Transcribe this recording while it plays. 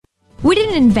We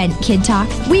didn't invent Kid Talk,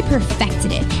 we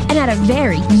perfected it, and at a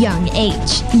very young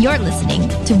age. You're listening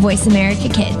to Voice America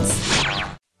Kids.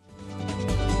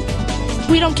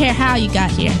 We don't care how you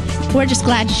got here. We're just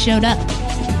glad you showed up.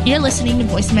 You're listening to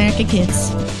Voice America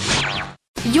Kids.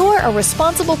 You're a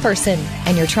responsible person,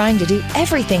 and you're trying to do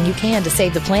everything you can to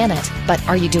save the planet. But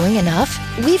are you doing enough?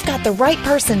 We've got the right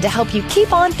person to help you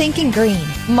keep on thinking green.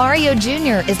 Mario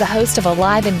Jr. is the host of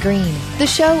Alive and Green. The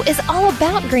show is all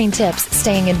about green tips,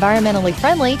 staying environmentally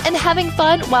friendly, and having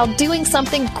fun while doing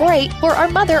something great for our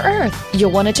Mother Earth. You'll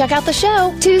want to check out the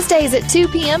show Tuesdays at 2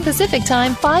 p.m. Pacific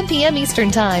Time, 5 p.m. Eastern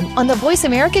Time on the Voice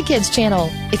America Kids channel.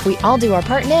 If we all do our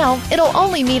part now, it'll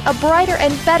only mean a brighter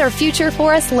and better future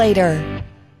for us later.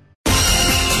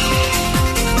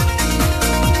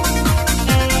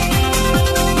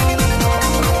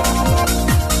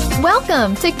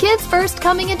 Welcome to Kids First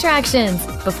Coming Attractions.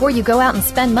 Before you go out and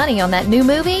spend money on that new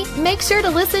movie, make sure to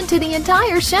listen to the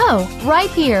entire show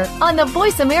right here on the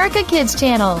Voice America Kids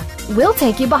channel. We'll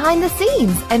take you behind the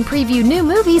scenes and preview new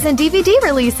movies and DVD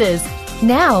releases.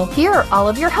 Now, here are all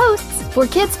of your hosts for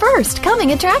Kids First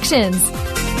Coming Attractions.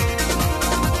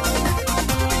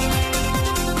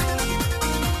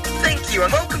 Thank you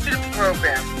and welcome to the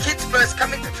program, Kids First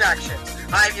Coming Attractions.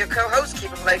 I'm your co-host,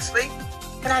 Keefer, Blakeslee.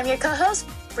 And I'm your co-host,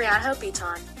 Brianna,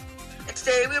 Beaton. And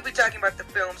today we'll be talking about the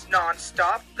films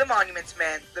NonStop, The Monuments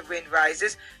Men, The Wind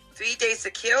Rises, 3 Days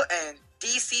to Kill, and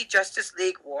DC Justice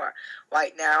League War.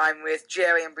 Right now I'm with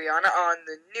Gerry and Brianna on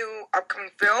the new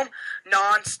upcoming film,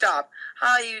 NonStop.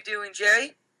 How are you doing,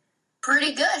 Gerry?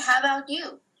 Pretty good. How about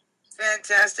you?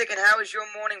 Fantastic. And how was your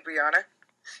morning, Brianna?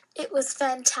 It was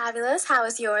fantabulous. How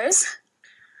was yours?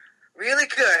 Really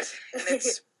good. And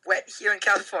it's wet here in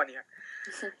California.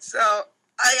 So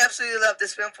I absolutely love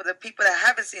this film. For the people that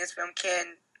haven't seen this film,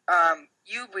 can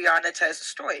you, Brianna, tell us the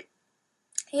story?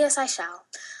 Yes, I shall.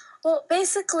 Well,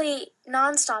 basically,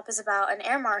 NonStop is about an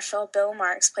air marshal, Bill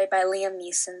Marks, played by Liam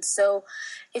Neeson. So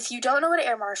if you don't know what an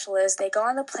air marshal is, they go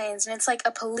on the planes, and it's like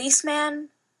a policeman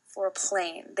for a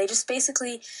plane. They just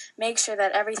basically make sure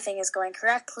that everything is going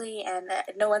correctly and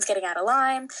that no one's getting out of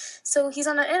line. So he's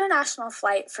on an international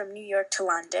flight from New York to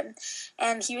London,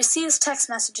 and he receives text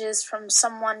messages from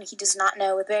someone he does not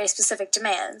know with very specific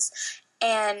demands.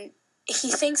 And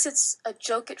he thinks it's a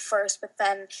joke at first, but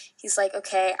then he's like,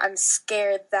 okay, I'm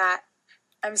scared that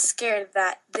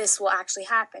this will actually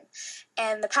happen.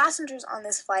 And the passengers on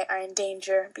this flight are in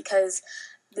danger because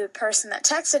the person that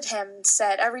texted him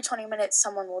said every 20 minutes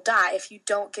someone will die if you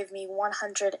don't give me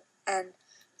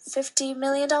 $150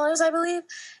 million, I believe.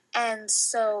 And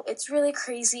so it's really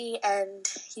crazy, and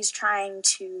he's trying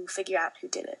to figure out who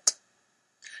did it.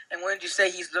 And when did you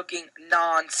say he's looking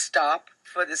non-stop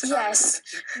for this? Yes,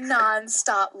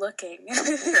 non-stop looking.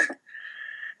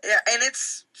 Yeah, and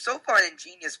it's so far an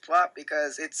ingenious plot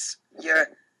because you're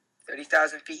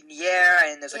 30,000 feet in the air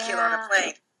and there's a killer on a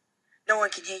plane. No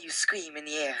one can hear you scream in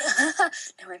the air.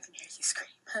 No one can hear you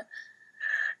scream.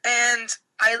 And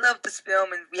I love this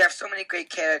film, and we have so many great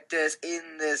characters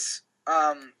in this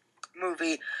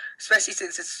movie, especially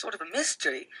since it's sort of a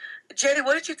mystery. Gerry,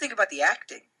 what did you think about the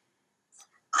acting?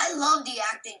 I love the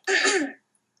acting.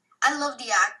 I love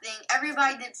the acting.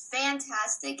 Everybody did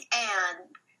fantastic. And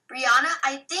Brianna,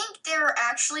 I think they're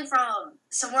actually from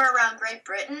somewhere around Great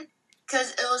Britain,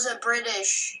 because it was a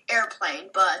British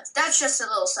airplane, but that's just a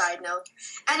little side note.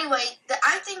 Anyway, the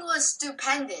acting was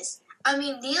stupendous. I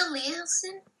mean, Neil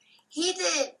Leeson, he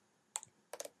did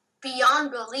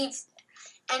beyond belief,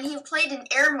 and he played an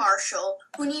air marshal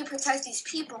who needed to protect these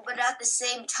people, but at the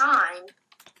same time,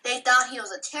 they thought he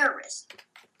was a terrorist.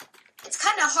 It's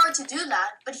kind of hard to do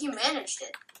that, but he managed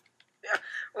it. Yeah,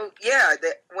 well, yeah,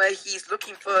 when he's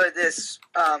looking for this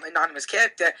anonymous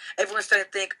character, everyone's starting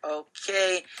to think,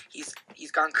 okay,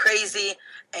 he's gone crazy,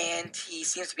 and he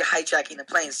seems to be hijacking the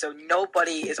plane, so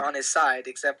nobody is on his side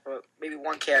except for maybe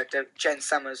one character, Jen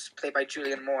Summers, played by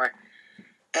Julianne Moore.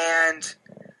 And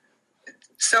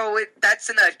so that's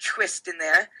another twist in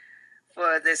there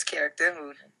for this character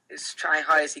who is trying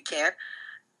hard as he can.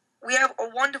 We have a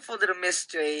wonderful little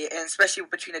mystery, and especially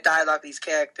between the dialogue of these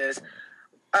characters.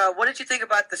 What did you think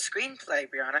about the screenplay,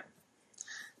 Brianna?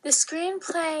 The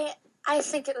screenplay, I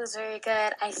think it was very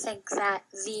good. I think that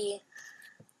the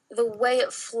way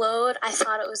it flowed, I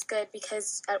thought it was good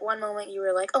because at one moment you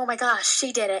were like, oh my gosh,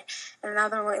 she did it. And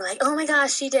another moment you're like, oh my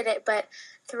gosh, she did it. But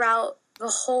throughout the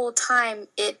whole time,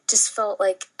 it just felt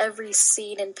like every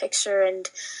scene and picture and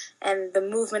the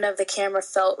movement of the camera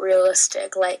felt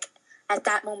realistic. Like, at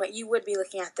that moment, you would be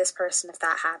looking at this person if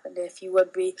that happened. If you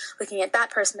would be looking at that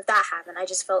person if that happened. I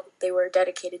just felt they were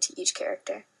dedicated to each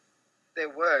character. there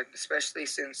would, especially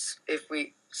since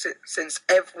every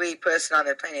person on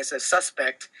the plane is a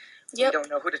suspect. Yep. We don't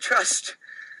know who to trust.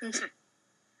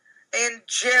 And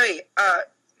Gerry,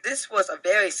 this was a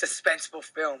very suspenseful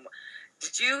film.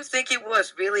 Did you think it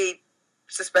was really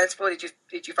suspenseful?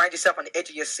 Did you find yourself on the edge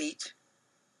of your seat?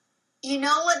 You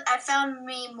know what? I found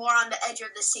me more on the edge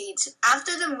of the seat.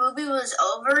 After the movie was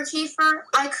over, Keefer,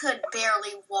 I could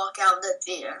barely walk out of the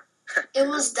theater. It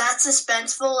was that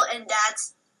suspenseful and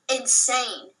that's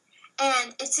insane.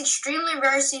 And it's extremely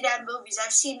rare to see that in movies.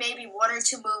 I've seen maybe one or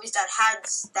two movies that had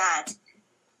that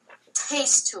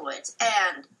taste to it,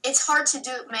 and it's hard to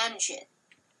manage it.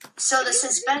 So the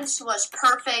suspense was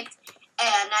perfect,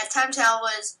 and at times I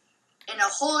was in a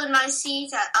hole in my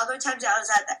seat, at other times I was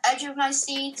at the edge of my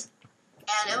seat,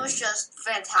 and it was just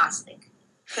fantastic.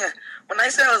 Yeah. When I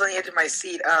said I was on the edge of my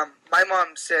seat, my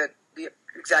mom said the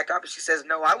exact opposite. She says,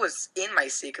 no, I was in my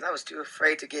seat because I was too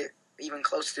afraid to get even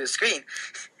close to the screen.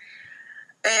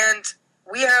 And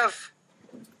we have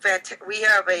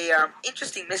a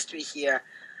interesting mystery here,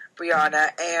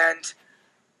 Brianna. And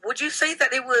would you say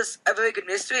that it was a very good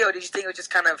mystery, or did you think it was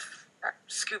just kind of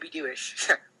Scooby-Doo-ish?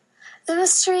 The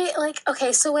mystery,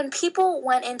 so when people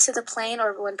went into the plane,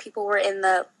 or when people were in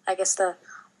the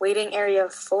waiting area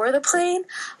for the plane,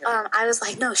 I was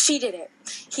like, no, she did it.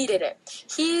 He did it.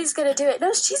 He's going to do it.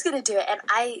 No, she's going to do it. And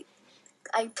I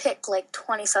picked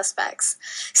 20 suspects.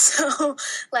 So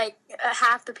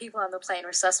half the people on the plane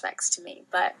were suspects to me.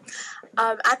 But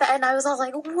at the end I was all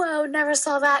like, whoa, never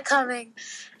saw that coming.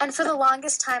 And for the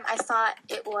longest time I thought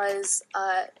it was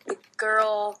the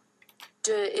girl,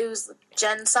 it was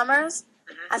Jen Summers.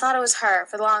 I thought it was her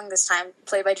for the longest time,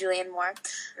 played by Julianne Moore.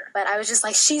 But I was just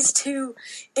like, she's too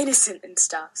innocent and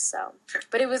stuff. So,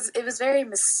 but it was very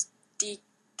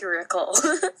mysterical.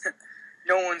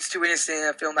 No one's too innocent in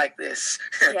a film like this.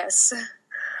 Yes.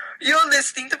 You're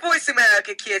listening to Voice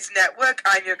America Kids Network.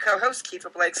 I'm your co-host,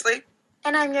 Keefer Blakeslee.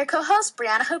 And I'm your co-host,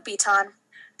 Brianna Beaton.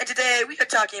 And today we are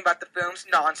talking about the films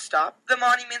NonStop, The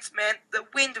Monuments Men, The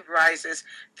Wind Rises,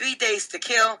 3 Days to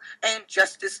Kill, and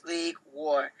Justice League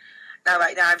War. Now,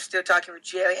 right now, I'm still talking with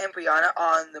Gerry and Brianna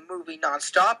on the movie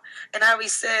NonStop, and how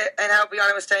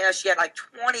Brianna was telling us she had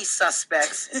 20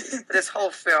 suspects for this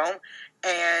whole film,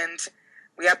 and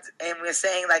we're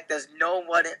saying there's no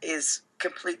one is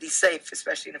completely safe,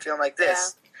 especially in a film like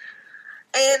this.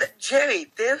 Yeah. And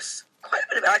Gerry, there's quite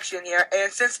a bit of action here,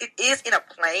 and since it is in a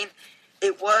plane,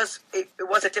 it was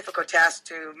a difficult task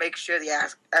to make sure the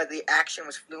action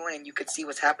was fluent and you could see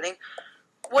what's happening.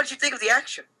 What did you think of the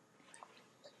action?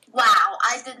 Wow,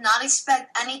 I did not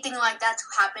expect anything like that to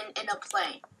happen in a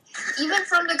plane. Even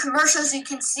from the commercials you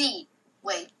can see,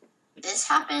 wait, this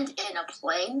happened in a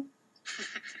plane?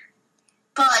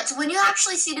 But when you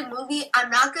actually see the movie, I'm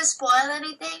not going to spoil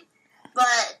anything,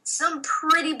 but some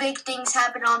pretty big things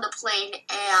happen on the plane,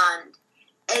 and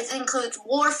it includes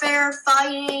warfare,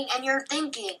 fighting, and you're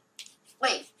thinking,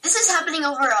 wait, this is happening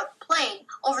over a plane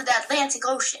over the Atlantic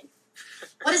Ocean.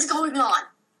 What is going on?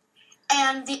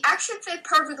 And the action fit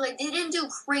perfectly. They didn't do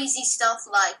crazy stuff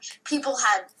like people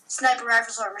had sniper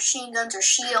rifles or machine guns or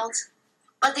shields,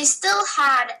 but they still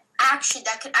had action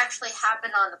that could actually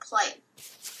happen on the plane.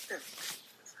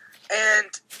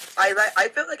 And I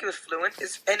felt like it was fluent,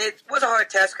 and it was a hard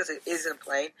task because it is in a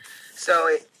plane.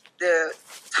 So the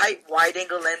tight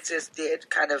wide-angle lenses did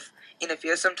kind of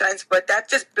interfere sometimes, but that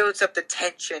just builds up the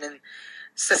tension and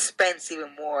suspense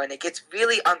even more, and it gets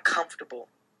really uncomfortable.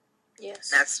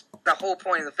 Yes. That's the whole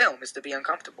point of the film, is to be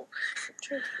uncomfortable.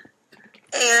 True.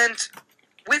 And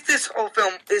with this whole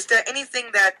film, is there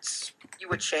anything that you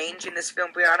would change in this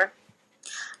film, Brianna?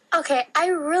 Okay, I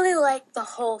really liked the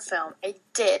whole film. I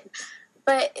did.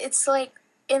 But it's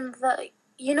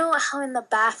you know how in the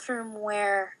bathroom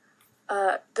where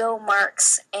Bill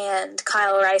Marks and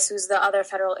Kyle Rice, who's the other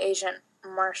federal agent,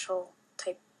 marshal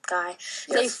type guy, yes,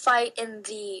 they fight in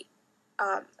the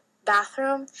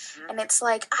bathroom, and it's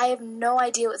I have no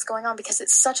idea what's going on because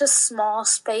it's such a small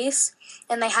space,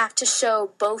 and they have to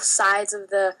show both sides of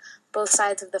the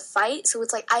fight. So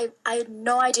it's I had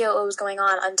no idea what was going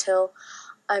on until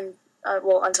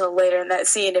later in that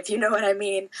scene, if you know what I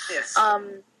mean. Yes.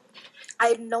 I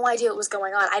had no idea what was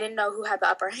going on. I didn't know who had the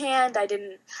upper hand. I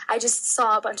just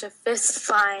saw a bunch of fists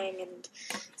flying and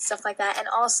stuff like that. And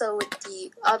also with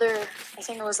I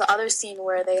think it was the other scene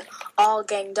where they all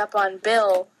ganged up on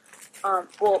Bill.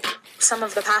 Some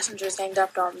of the passengers ganged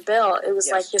up on Bill. It was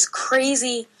yes, this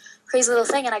crazy crazy little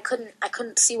thing, and I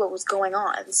couldn't see what was going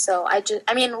on. So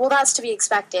that's to be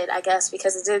expected, I guess,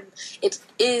 because it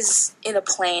is in a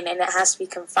plane, and it has to be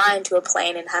confined to a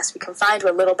plane, and it has to be confined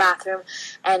to a little bathroom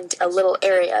and a little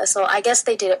area. So I guess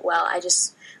they did it well. I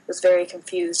just was very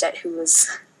confused at who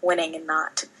was winning and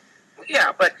not.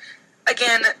 Yeah, but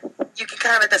again, you can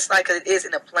kind of dislike that it is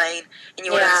in a plane, and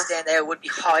you would understand that it would be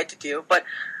hard to do, but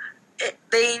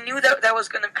they knew that was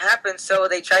going to happen, so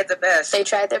they tried their best. They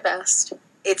tried their best.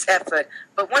 It's effort.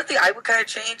 But one thing I would kind of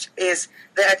change is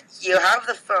that you have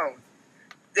the phone.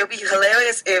 It would be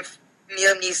hilarious if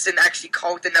Liam Neeson actually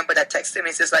called the number that texted him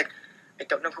and says, like, I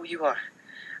don't know who you are.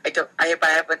 I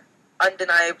have an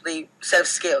undeniably set of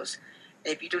skills.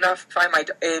 And if you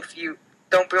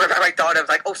don't bring back my daughter, I was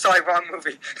like, oh, sorry, wrong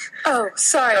movie. Oh,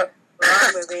 sorry,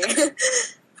 wrong movie.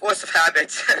 Force of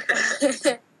habit.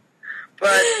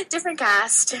 But different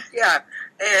cast. Yeah,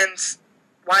 and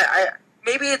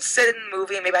maybe it's said in the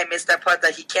movie, and maybe I missed that part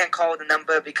that he can't call the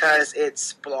number because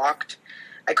it's blocked.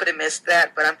 I could have missed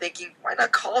that, but I'm thinking, why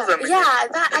not call them? Yeah, now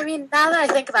that I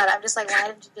think about it, I'm just like, why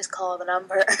didn't you just call the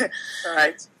number? All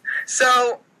right.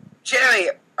 So, Gerry,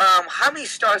 how many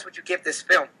stars would you give this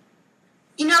film?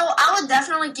 I would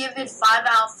definitely give it 5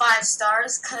 out of 5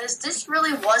 stars because this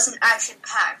really wasn't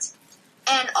action-packed.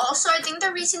 And also, I think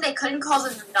the reason they couldn't call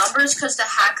the numbers because the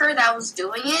hacker that was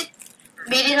doing it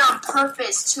made it on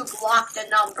purpose to block the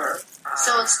number.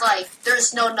 So it's like,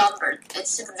 there's no number.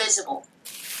 It's invisible.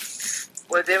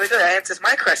 Well, there we go. That answers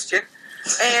my question.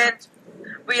 And,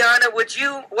 Brianna, what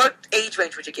age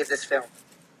range would you give this film?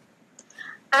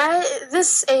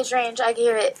 This age range, I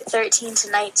gave it 13 to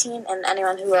 19, and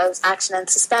anyone who loves action and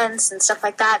suspense and stuff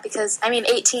like that, because,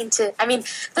 13 to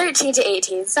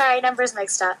 18. Sorry, numbers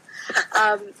mixed up.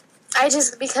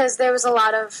 Because there was a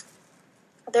lot of,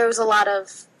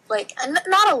 like,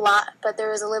 not a lot, but there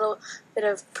was a little bit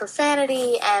of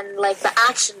profanity, and, like, the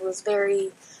action was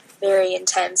very, very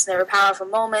intense. There were powerful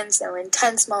moments, there were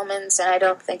intense moments, and I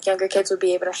don't think younger kids would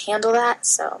be able to handle that,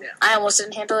 so I almost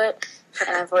didn't handle it,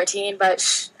 and I'm 14,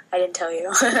 but I didn't tell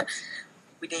you.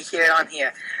 We didn't hear it on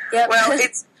here. Yep.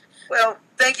 Well,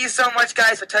 thank you so much,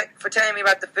 guys, for telling me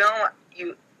about the film.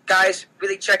 You guys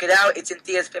really check it out. It's in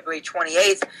theaters February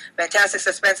 28th. Fantastic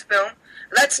suspense film.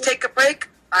 Let's take a break.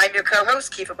 I'm your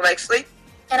co-host, Keefer Blakeslee.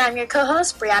 And I'm your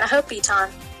co-host, Brianna Beaton.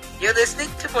 You're listening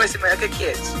to Voice America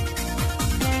Kids.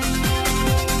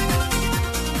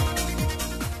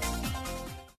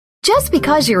 Just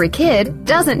because you're a kid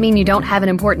doesn't mean you don't have an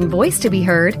important voice to be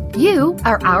heard. You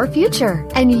are our future,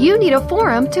 and you need a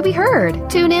forum to be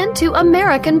heard. Tune in to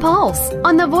American Pulse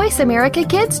on the Voice America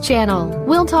Kids channel.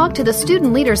 We'll talk to the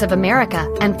student leaders of America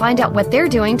and find out what they're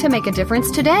doing to make a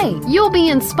difference today. You'll be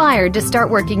inspired to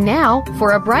start working now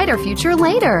for a brighter future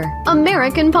later.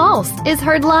 American Pulse is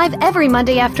heard live every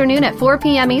Monday afternoon at 4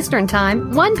 p.m. Eastern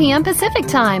Time, 1 p.m. Pacific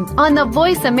Time on the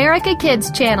Voice America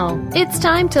Kids channel. It's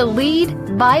time to lead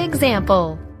by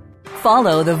example.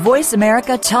 Follow the Voice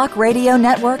America Talk Radio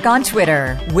Network on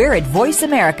Twitter. We're at Voice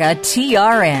America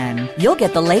TRN. You'll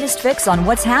get the latest fix on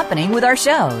what's happening with our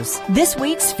shows, this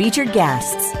week's featured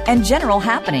guests, and general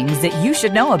happenings that you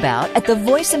should know about at the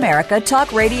Voice America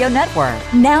Talk Radio Network.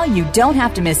 Now you don't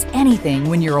have to miss anything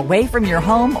when you're away from your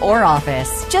home or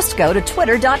office. Just go to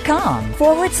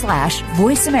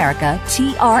twitter.com/Voice America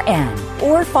TRN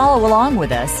or follow along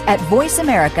with us at Voice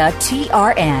America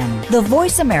TRN, the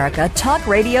Voice America Talk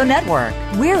Radio Network.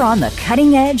 We're on the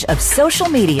cutting edge of social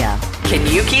media. Can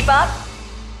you keep up?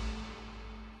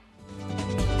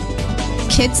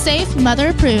 Kids safe, mother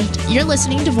approved. You're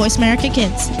listening to Voice America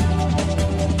Kids.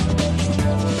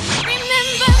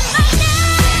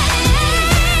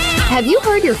 Have you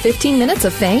heard your 15 minutes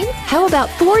of fame? How about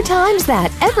 4 times that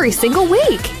every single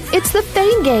week? It's the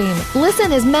Fame Game.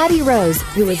 Listen as Maddie Rose,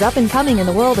 who is up and coming in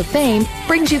the world of fame,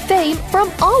 brings you fame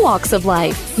from all walks of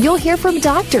life. You'll hear from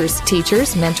doctors,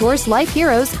 teachers, mentors, life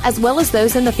heroes, as well as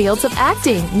those in the fields of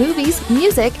acting, movies,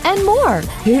 music, and more.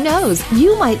 Who knows?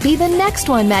 You might be the next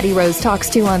one Maddie Rose talks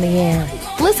to on the air.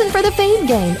 Listen for the Fame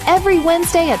Game every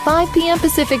Wednesday at 5 p.m.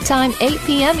 Pacific Time, 8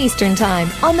 p.m. Eastern Time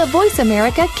on the Voice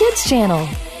America Kids channel.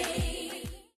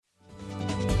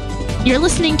 You're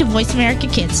listening to Voice America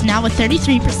Kids, now with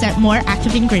 33% more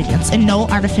active ingredients and no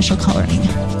artificial coloring.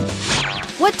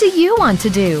 What do you want to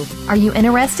do? Are you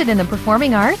interested in the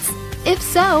performing arts? If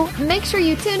so, make sure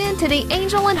you tune in to the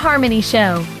Angel and Harmony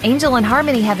Show. Angel and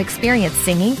Harmony have experience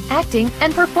singing, acting,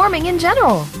 and performing in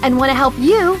general, and want to help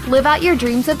you live out your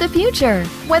dreams of the future.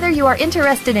 Whether you are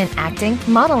interested in acting,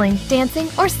 modeling, dancing,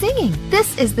 or singing,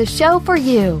 this is the show for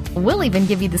you. We'll even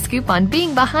give you the scoop on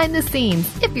being behind the scenes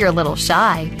if you're a little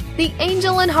shy. The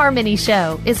Angel and Harmony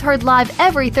Show is heard live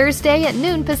every Thursday at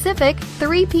noon Pacific,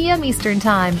 3 p.m. Eastern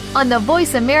Time on the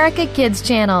Voice America Kids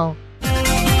channel.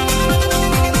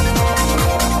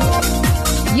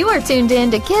 You are tuned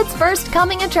in to Kids First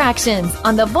Coming Attractions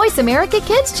on the Voice America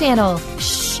Kids channel.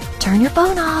 Shh, turn your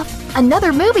phone off.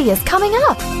 Another movie is coming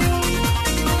up.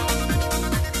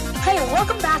 Hey,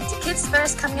 welcome back to Kids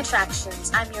First Coming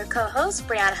Attractions. I'm your co-host,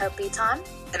 Brianna Beaton.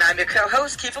 And I'm your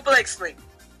co-host, Keefer Blakeslee.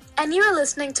 And you are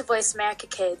listening to Voice America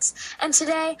Kids. And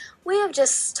today, we are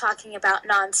just talking about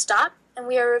NonStop, and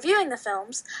we are reviewing the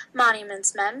films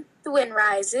Monuments Men, The Wind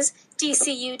Rises,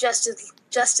 DCU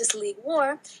Justice League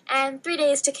War, and 3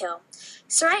 Days to Kill.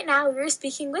 So right now, we're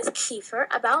speaking with Keefer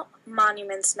about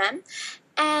Monuments Men.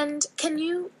 And can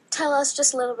you tell us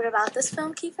just a little bit about this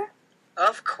film, Keefer?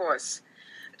 Of course.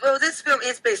 Well, this film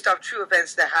is based off true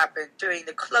events that happened during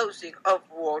the closing of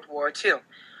World War II,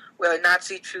 where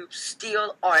Nazi troops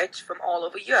steal art from all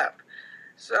over Europe.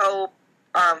 So,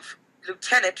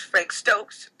 Lieutenant Frank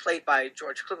Stokes, played by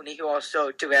George Clooney, who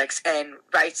also directs and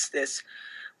writes this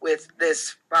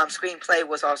screenplay,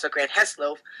 was also Grant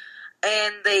Heslov,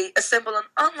 and they assemble an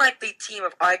unlikely team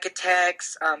of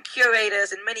architects,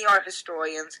 curators, and many art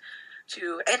historians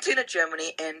to enter into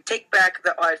Germany and take back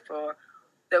the art for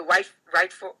the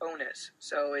rightful owners.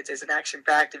 So it is an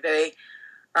action-packed, very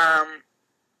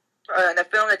and a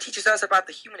film that teaches us about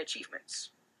the human achievements.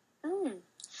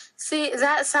 See,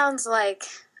 that sounds like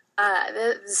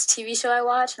this TV show I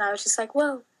watched, and I was just like,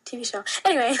 whoa, TV show.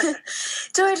 Anyway,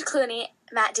 George Clooney,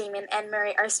 Matt Damon, and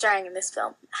Murray are starring in this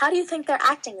film. How do you think their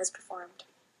acting is performed?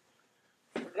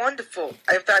 Wonderful.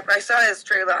 In fact, when I saw this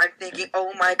trailer, I'm thinking,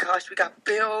 oh my gosh, we got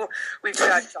Bill, we've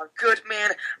got John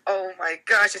Goodman, oh my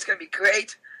gosh, it's going to be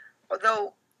great.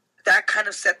 Although, that kind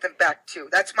of set them back too.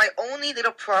 That's my only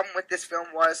little problem with this film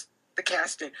was the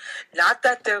casting. Not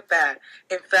that they're bad.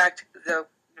 In fact, they're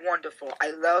wonderful. I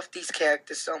love these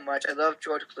characters so much. I love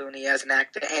George Clooney as an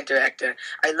actor and director.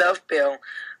 I love Bill.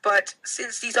 But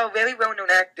since these are very well-known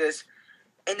actors,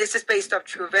 and this is based off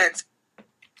true events,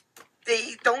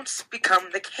 they don't become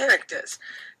the characters.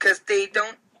 Because they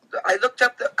don't... I looked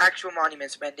up the actual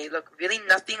Monuments Men. They look really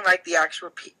nothing like the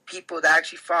actual people that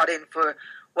actually fought in for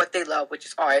what they love, which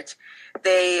is art.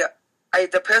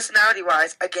 The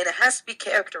personality-wise, again, it has to be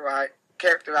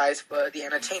characterized for the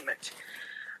entertainment.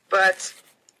 But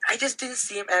I just didn't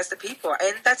see them as the people,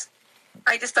 and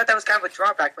I just thought that was kind of a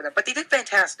drawback for them. But they did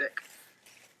fantastic.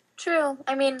 True.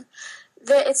 I mean,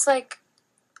 it's like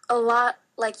a lot.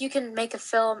 Like, you can make a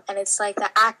film, and it's like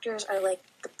the actors are like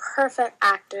the perfect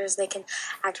actors. They can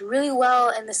act really well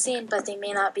in the scene, but they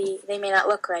may not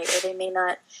look right, or they may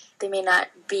not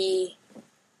be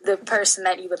the person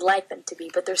that you would like them to be,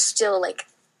 but they're still like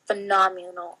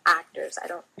phenomenal actors. I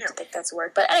don't think that's a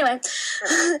word, but anyway,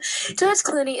 George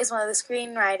Clooney is one of the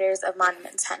screenwriters of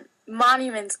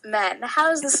Monuments Men. How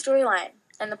is the storyline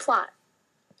and the plot?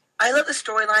 I love the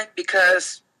storyline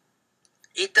because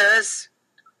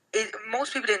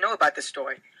most people didn't know about this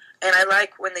story, and I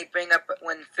like when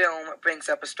film brings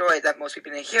up a story that most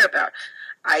people didn't hear about.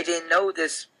 I didn't know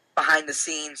this behind the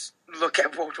scenes look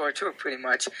at World War II, pretty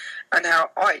much, on how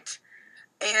art.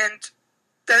 And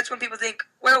that's when people think,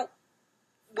 well,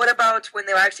 what about when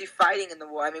they were actually fighting in the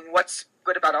war? I mean, what's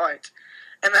good about art?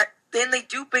 And then they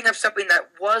do bring up something that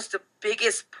was the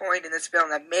biggest point in this film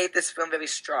that made this film very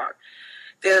strong.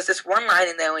 There's this one line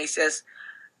in there where he says,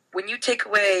 when you take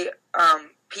away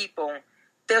people,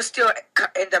 they'll still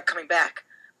end up coming back.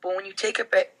 But when you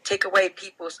take away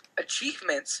people's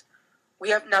achievements,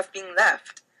 we have nothing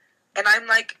left. And I'm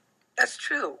like, that's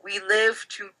true. We live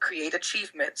to create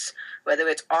achievements, whether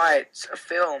it's art, a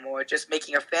film, or just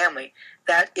making a family.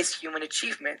 That is human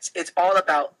achievements. It's all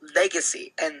about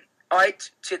legacy. And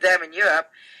art, to them in Europe,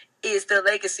 is their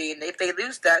legacy. And if they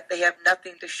lose that, they have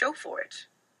nothing to show for it.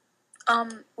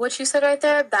 What you said right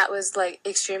there, that was like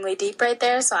extremely deep right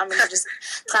there, so I'm gonna just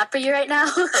clap for you right now,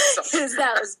 because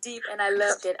that was deep and I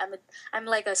loved it. I'm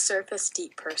like a surface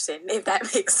deep person, if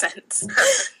that makes sense.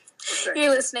 You're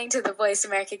listening to the Voice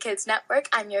America Kids Network.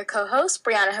 I'm your co-host,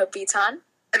 Brianna Hope Beaton.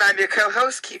 And I'm your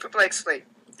co-host, Keefer Blakeslee.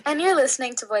 And you're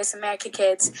listening to Voice America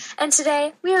Kids. And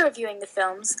today, we are reviewing the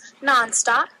films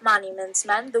NonStop, Monuments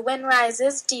Men, The Wind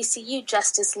Rises, DCU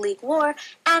Justice League War,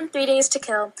 and 3 Days to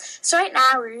Kill. So right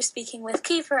now, we're speaking with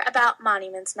Keefer about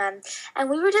Monuments Men. And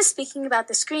we were just speaking about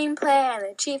the screenplay and the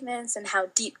achievements and how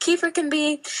deep Keefer can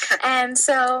be. And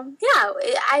so, yeah,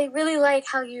 I really like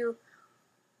how you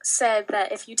said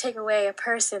that if you take away a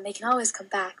person, they can always come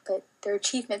back, but their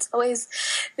achievements always,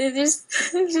 they're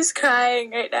just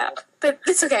crying right now. But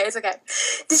it's okay, it's okay.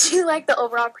 Did you like the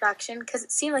overall production? Because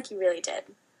it seemed like you really did.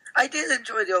 I did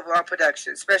enjoy the overall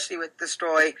production, especially with the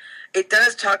story. It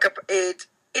does talk about it.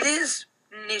 It is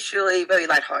initially very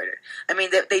lighthearted. I mean,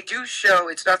 they do show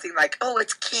it's nothing like, oh,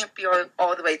 it can't be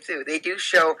all the way through. They do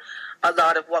show a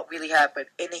lot of what really happened,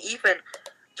 and they even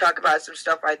talk about some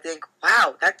stuff. I think,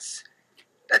 wow, that's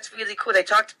really cool. They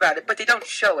talked about it, but they don't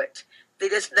show it. They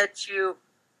just let you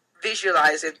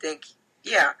visualize and think,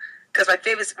 yeah. Because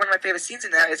one of my favorite scenes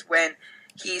in that is when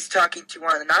he's talking to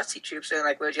one of the Nazi troops and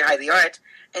like, where'd you hide the art?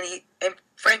 And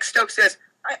Frank Stokes says,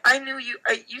 I knew you.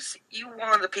 You were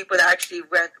one of the people that actually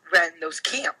ran those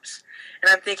camps.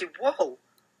 And I'm thinking, whoa.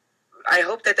 I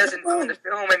hope that doesn't ruin the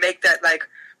film and make that like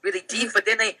really deep. But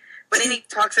then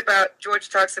George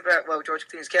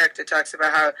Clooney's character talks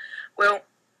about how, well,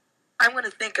 I'm going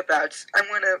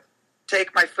to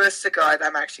take my first cigar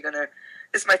that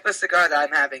this is my first cigar that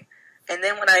I'm having. And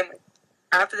then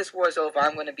after this war is over,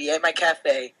 I'm going to be at my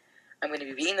cafe. I'm going to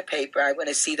be reading the paper. I'm going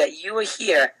to see that you were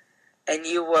here and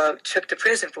you were took to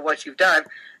prison for what you've done.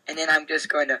 And then I'm just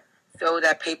going to throw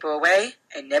that paper away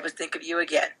and never think of you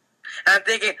again. And I'm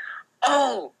thinking,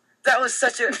 oh, that was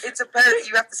it's a better,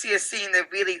 you have to see a scene to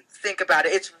really think about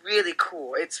it. It's really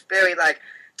cool. It's very like,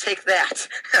 take that.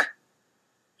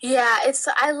 Yeah,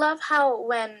 I love how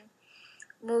when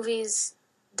movies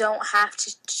don't have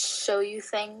to show you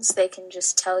things, they can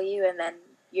just tell you, and then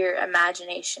your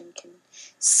imagination can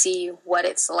see what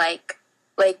it's like.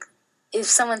 Like, if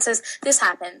someone says, this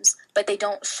happens, but they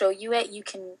don't show you it, you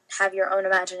can have your own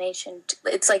imagination.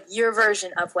 It's like your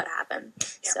version of what happened.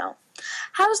 Yeah. So,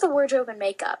 how's the wardrobe and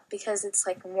makeup? Because it's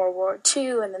like World War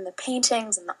II, and then the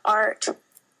paintings and the art.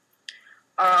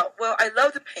 Well, I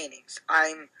love the paintings.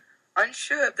 I'm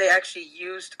unsure if they actually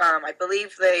used, I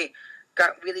believe they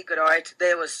got really good art.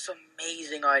 There was some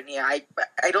amazing art in here.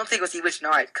 I don't think it was the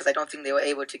original art, because I don't think they were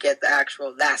able to get the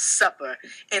actual Last Supper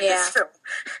in this film.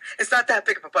 It's not that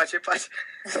big of a budget, but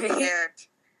and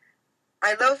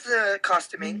I love the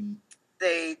costuming.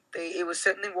 It was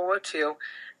certainly World War II,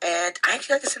 and I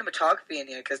actually like the cinematography in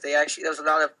here, because there was a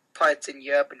lot of parts in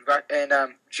Europe and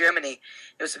Germany.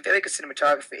 It was some very good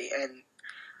cinematography, and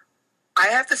I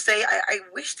have to say, I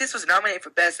wish this was nominated for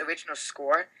Best Original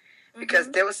Score, because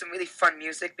there was some really fun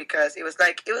music, because it was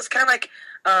kind of like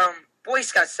Boy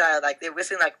Scout style, like they were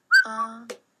whistling like,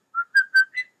 and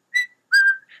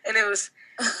it was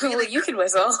really you can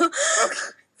whistle. Okay,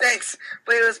 thanks,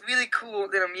 but it was really cool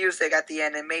little music at the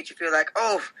end, and made you feel like,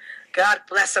 oh, God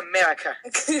bless America,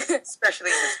 especially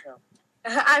in this film.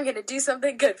 I'm gonna do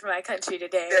something good for my country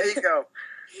today. There you go.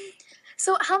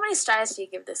 So, how many stars do you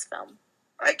give this film?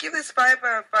 I give this 5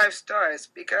 out of 5 stars,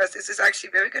 because this is actually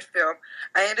a very good film.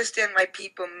 I understand why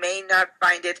people may not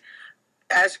find it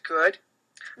as good,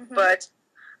 but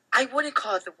I wouldn't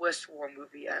call it the worst war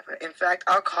movie ever. In fact,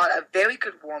 I'll call it a very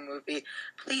good war movie.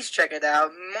 Please check it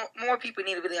out. More people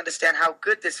need to really understand how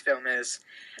good this film is.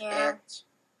 Yeah. And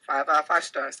 5 out of 5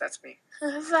 stars, that's me.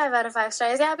 5 out of 5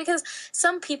 stars, yeah, because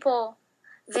some people,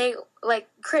 they, like,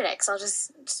 critics, I'll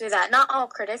just do that. Not all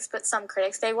critics, but some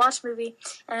critics. They watch a movie,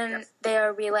 and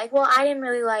they'll be like, well, I didn't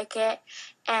really like it,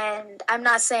 and I'm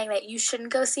not saying that you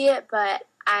shouldn't go see it, but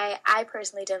I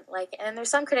personally didn't like it. And there's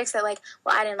some critics that like,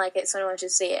 well, I didn't like it, so no one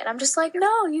should see it. And I'm just like,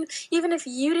 no, even if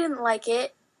you didn't like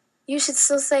it, you should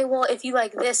still say, well, if you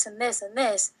like this and this and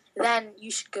this, then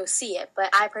you should go see it. But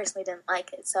I personally didn't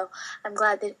like it, so I'm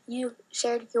glad that you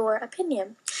shared your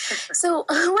opinion. So,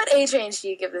 what age range do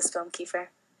you give this film, Keefer?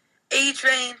 Age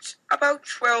range, about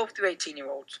 12 to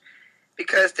 18-year-olds.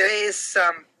 Because there is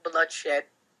some bloodshed,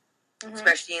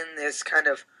 especially in this kind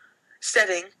of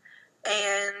setting.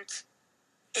 And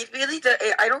it really does,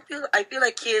 I feel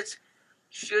like kids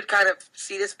should kind of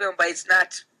see this film, but it's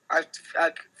not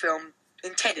a film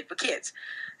intended for kids.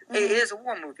 It is a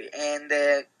war movie, and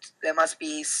they must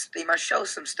show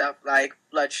some stuff like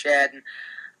bloodshed and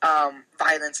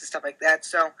violence and stuff like that.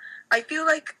 So I feel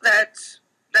like that's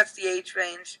the age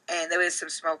range, and there is some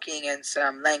smoking and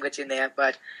some language in there.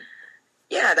 But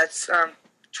yeah, that's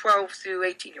 12 through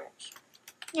 18-year-olds.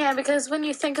 Yeah, because when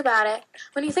you think about it,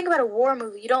 when you think about a war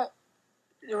movie, you don't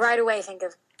right away think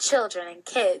of children and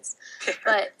kids.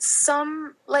 But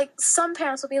some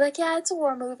parents will be like, yeah, it's a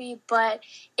war movie, but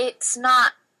it's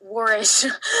not warish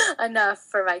enough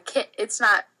for my kid. It's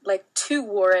not like too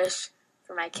warish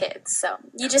for my kids. So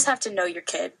you just have to know your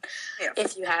kid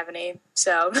if you have any.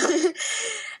 So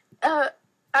are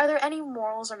there any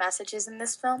morals or messages in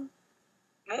this film?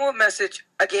 Moral message,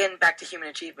 again, back to human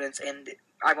achievements, and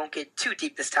I won't get too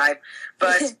deep this time,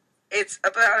 but it's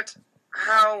about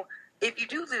how if you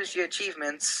do lose your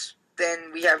achievements,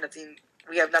 then we have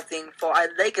nothing for our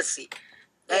legacy.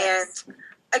 Yes. And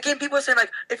again, people are saying,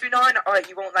 like, if you're not in art,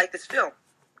 you won't like this film.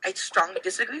 I strongly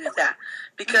disagree with that.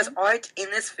 Because art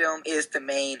in this film is the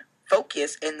main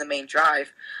focus and the main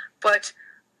drive. But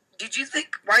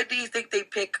why do you think they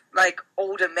pick, like,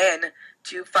 older men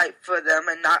to fight for them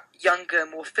and not younger,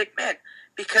 more fit men?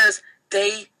 Because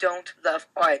they don't love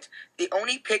art. They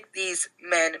only pick these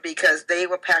men because they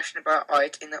were passionate about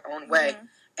art in their own way.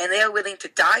 And they are willing to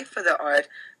die for the art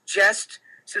just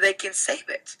so they can save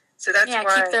it. So that's why...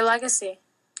 keep their legacy.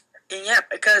 And yeah,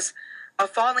 because a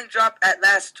falling drop at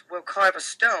last will carve a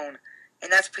stone,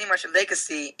 and that's pretty much a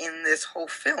legacy in this whole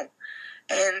film.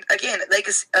 And again,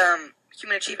 legacy,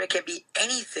 human achievement can be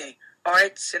anything.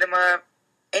 Art, cinema,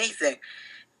 anything.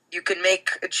 You can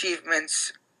make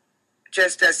achievements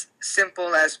just as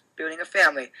simple as building a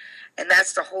family. And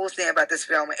that's the whole thing about this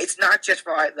film. It's not just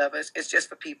for art lovers. It's just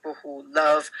for people who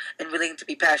love and willing to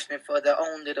be passionate for their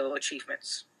own little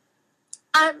achievements.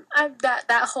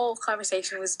 That whole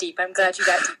conversation was deep. I'm glad you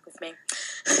got deep with me.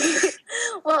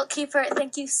 Well, Keefer,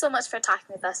 thank you so much for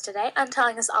talking with us today and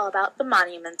telling us all about the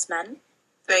Monuments Men.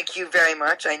 Thank you very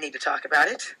much. I need to talk about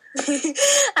it.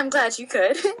 I'm glad you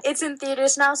could. It's in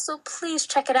theaters now, so please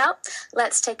check it out.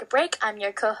 Let's take a break. I'm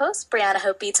your co-host,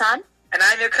 Brianna Beaton. And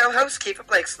I'm your co-host, Keefer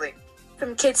Blakeslee.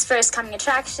 From Kids First Coming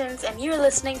Attractions, and you're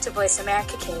listening to Voice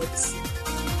America Kids.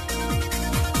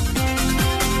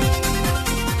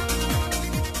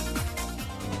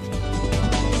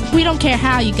 We don't care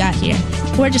how you got here.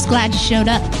 We're just glad you showed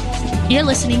up. You're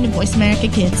listening to Voice America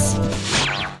Kids.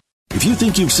 If you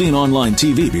think you've seen online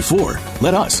TV before,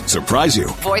 let us surprise you.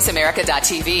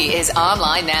 VoiceAmerica.tv is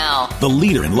online now. The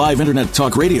leader in live internet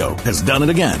talk radio has done it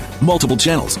again. Multiple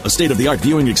channels, a state-of-the-art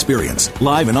viewing experience,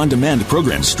 live and on-demand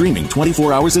programs streaming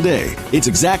 24 hours a day. It's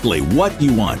exactly what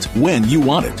you want, when you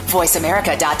want it.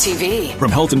 VoiceAmerica.tv.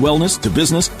 From health and wellness to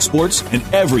business, sports, and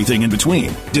everything in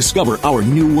between. Discover our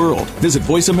new world. Visit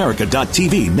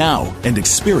VoiceAmerica.tv now and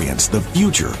experience the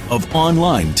future of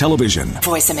online television.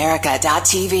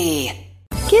 VoiceAmerica.tv.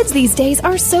 Kids these days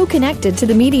are so connected to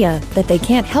the media that they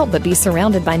can't help but be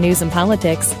surrounded by news and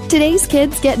politics. Today's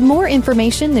kids get more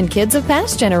information than kids of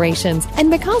past generations,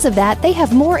 and because of that, they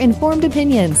have more informed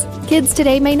opinions. Kids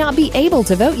today may not be able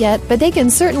to vote yet, but they can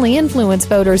certainly influence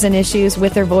voters and issues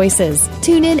with their voices.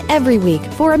 Tune in every week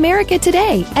for America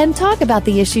Today and talk about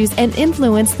the issues and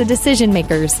influence the decision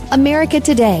makers. America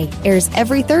Today airs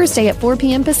every Thursday at 4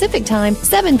 p.m. Pacific Time,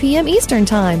 7 p.m. Eastern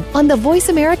Time on the Voice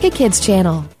America Kids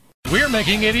channel. We're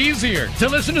making it easier to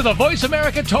listen to the Voice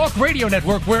America Talk Radio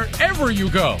Network wherever you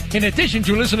go. In addition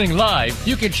to listening live,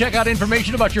 you can check out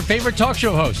information about your favorite talk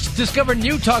show hosts, discover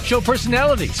new talk show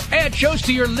personalities, add shows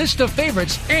to your list of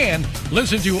favorites, and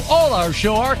listen to all our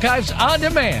show archives on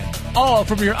demand. All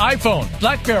from your iPhone,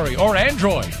 BlackBerry, or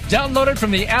Android. Download it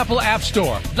from the Apple App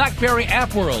Store, BlackBerry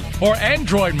App World, or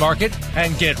Android Market,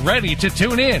 and get ready to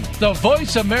tune in. The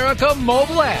Voice America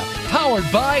mobile app, powered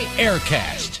by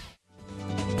Aircast.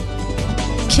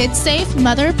 Kids safe,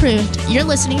 mother approved. You're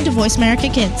listening to Voice America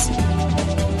Kids.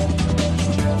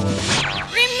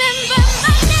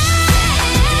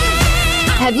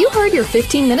 Have you heard your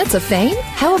 15 minutes of fame?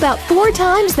 How about 4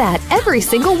 times that every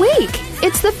single week?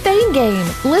 It's the Fame Game.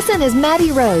 Listen as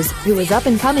Maddie Rose, who is up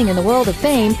and coming in the world of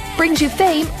fame, brings you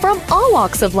fame from all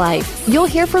walks of life. You'll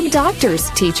hear from doctors,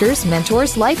 teachers,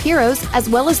 mentors, life heroes, as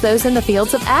well as those in the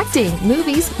fields of acting,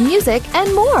 movies, music,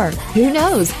 and more. Who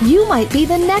knows? You might be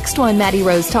the next one Maddie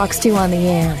Rose talks to on the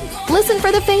air. Listen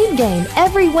for the Fame Game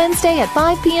every Wednesday at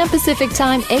 5 p.m. Pacific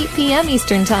Time, 8 p.m.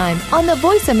 Eastern Time on the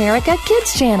Voice America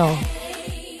Kids channel.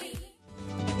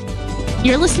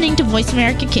 You're listening to Voice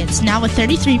America Kids, now with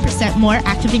 33% more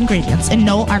active ingredients and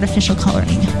no artificial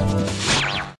coloring.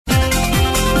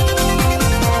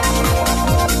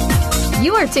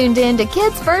 You are tuned in to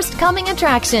Kids First Coming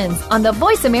Attractions on the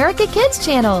Voice America Kids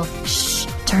channel. Shh,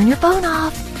 turn your phone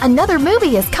off. Another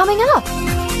movie is coming up.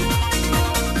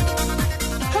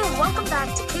 Hey, welcome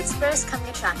back to Kids First Coming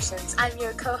Attractions. I'm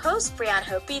your co-host,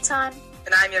 Brianna Beaton.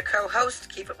 And I'm your co-host,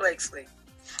 Keefer Blakeslee.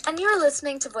 And you're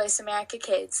listening to Voice America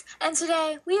Kids. And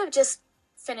today, we have just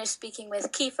finished speaking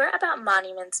with Keefer about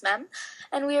Monuments Men,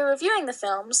 and we are reviewing the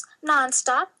films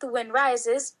NonStop, The Wind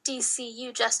Rises,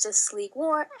 DCU Justice League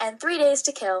War, and 3 Days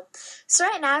to Kill. So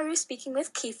right now, we're speaking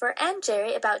with Keefer and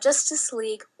Gerry about Justice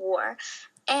League War.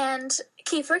 And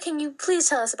Keefer, can you please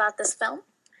tell us about this film?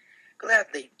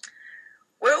 Gladly.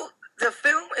 Well, the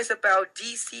film is about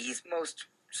DC's most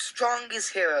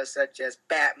strongest heroes, such as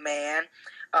Batman,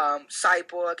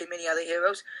 Cyborg, and many other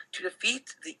heroes, to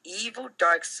defeat the evil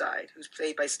Darkseid, who's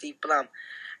played by Steve Blum.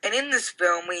 And in this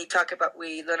film, we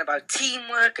learn about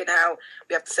teamwork and how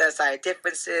we have to set aside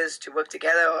differences to work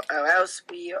together, or else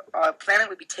our planet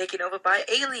would be taken over by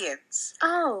aliens.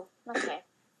 Oh, okay.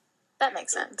 That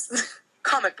makes sense.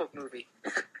 comic book movie.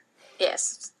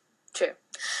 Yes, true.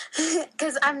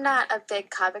 Because I'm not a big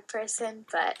comic person,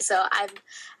 but so I'm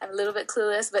a little bit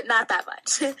clueless, but not that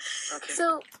much. Okay.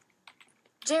 So,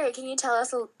 Gerry, can you tell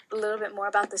us a little bit more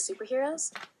about the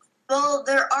superheroes? Well,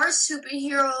 there are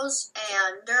superheroes,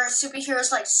 and there are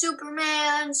superheroes like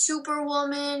Superman,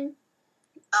 Superwoman,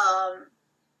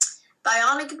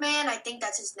 Bionic Man, I think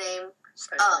that's his name,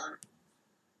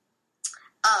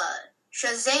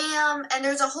 Shazam, and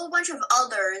there's a whole bunch of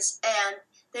others, and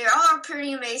they are all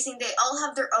pretty amazing. They all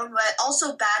have their own way.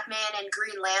 Also Batman and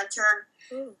Green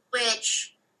Lantern,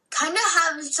 which kind of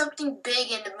have something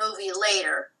big in the movie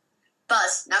later.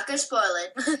 But, not gonna spoil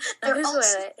it. They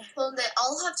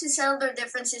all have to settle their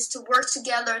differences to work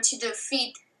together to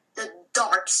defeat the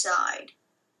dark side.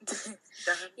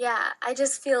 Yeah, I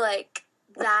just feel like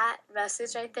that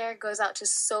message right there goes out to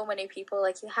so many people.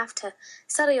 Like, you have to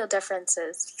settle your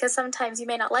differences, because sometimes you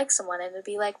may not like someone, and it'd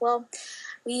be like, well,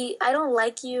 I don't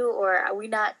like you, or we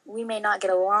may not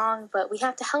get along, but we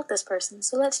have to help this person,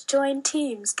 so let's join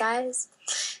teams, guys.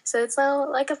 So it's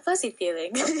all like a fuzzy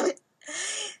feeling.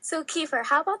 So, Keefer,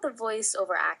 how about the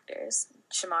voice-over actors?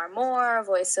 Shamar Moore,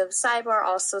 voice of Cyborg,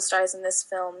 also stars in this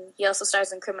film. He also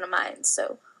stars in Criminal Minds,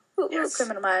 so Yes.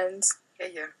 Criminal Minds.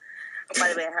 Yeah. Oh, by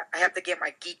the way, I have to get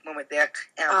my geek moment there.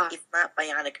 It's not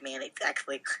Bionic Man, it's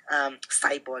actually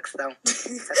Cyborg, so...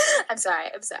 I'm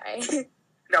sorry.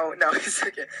 No, it's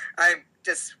okay. I'm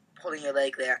just pulling your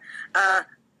leg there.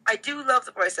 I do love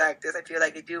the voice actors. I feel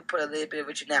like they do put a little bit of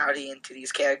originality into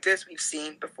these characters we've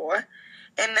seen before.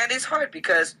 And that is hard,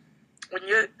 because when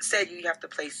you said you have to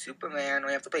play Superman or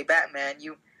you have to play Batman,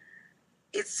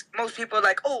 most people are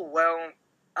like, oh, well,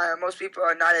 most people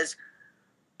are not as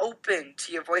open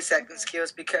to your voice acting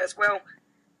skills because, well,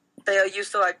 they are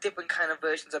used to like different kind of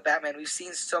versions of Batman. We've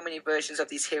seen so many versions of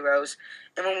these heroes,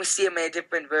 and when we see them in a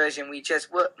different version,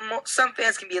 some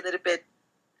fans can be a little bit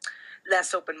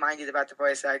less open-minded about the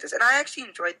voice actors, and I actually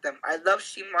enjoyed them. I love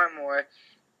Shamar Moore,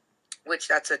 which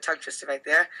that's a tongue twister right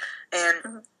there,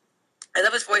 and I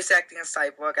love his voice acting in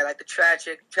Cyborg. I like the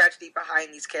tragedy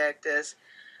behind these characters,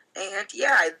 and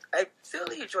yeah, I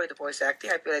really enjoy the voice acting.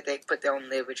 I feel like they put their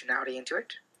own originality into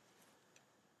it.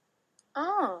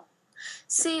 Oh.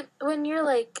 See, when you're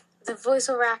like the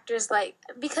voiceover actors, like,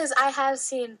 because I have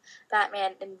seen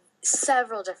Batman in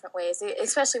several different ways,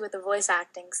 especially with the voice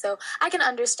acting, so I can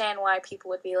understand why people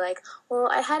would be like, well,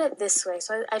 I had it this way,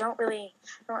 so I don't really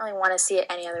want to see it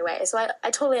any other way. So I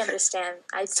totally understand.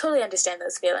 I totally understand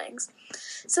those feelings.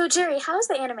 So, Gerry, how's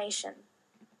the animation?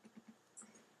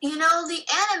 You know, the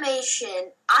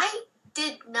animation, I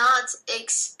did not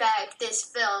expect this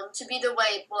film to be the way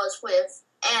it was with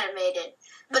animated,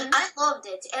 but I loved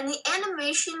it, and the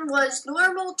animation was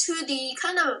normal 2D,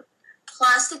 kind of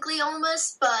plastically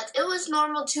almost, but it was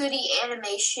normal 2D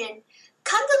animation,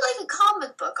 kind of like a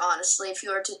comic book, honestly, if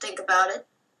you were to think about it.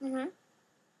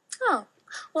 Oh,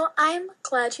 well, I'm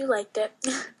glad you liked it.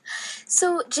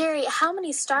 So, Gerry, how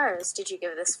many stars did you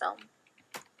give this film?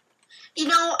 You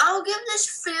know, I'll give this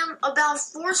film about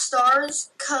 4 stars,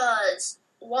 because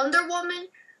Wonder Woman,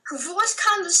 her voice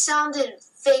kind of sounded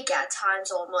fake at times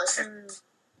almost.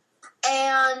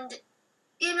 And,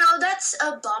 you know, that's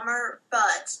a bummer,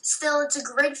 but still, it's a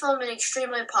great film and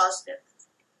extremely positive.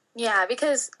 Yeah,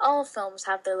 because all films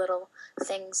have their little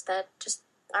things that just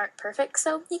aren't perfect,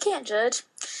 so you can't judge.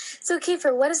 So,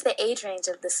 Keefer, what is the age range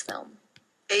of this film?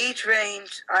 Age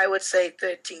range, I would say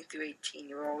 13 through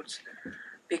 18-year-olds,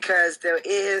 because there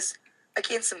is,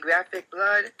 again, some graphic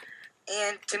blood,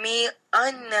 and to me,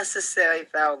 unnecessary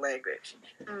foul language.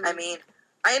 I mean,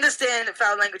 I understand that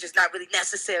foul language is not really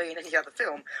necessary in any other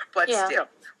film, but still,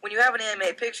 when you have an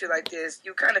anime picture like this,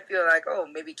 you kind of feel like, oh,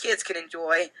 maybe kids can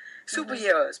enjoy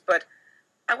superheroes, but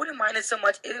I wouldn't mind it so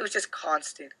much if it was just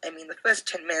constant. I mean, the first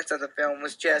 10 minutes of the film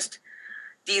was just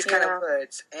these kind of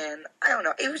words, and I don't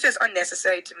know, it was just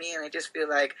unnecessary to me, and I just feel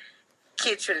like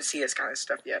kids shouldn't see this kind of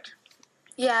stuff yet.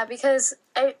 Yeah, because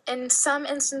in some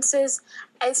instances,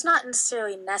 it's not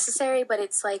necessarily necessary, but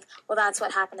it's like, well, that's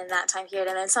what happened in that time period.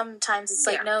 And then sometimes it's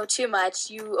like, no, too much,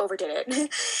 you overdid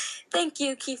it. Thank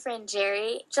you, Keefer and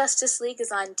Gerry. Justice League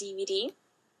is on DVD.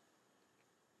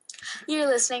 You're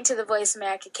listening to the Voice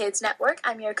America Kids Network.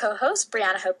 I'm your co-host,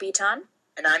 Brianna Beaton.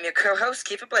 And I'm your co-host,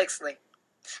 Keefer Blakeslee.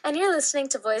 And you're listening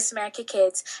to Voice America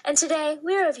Kids, and today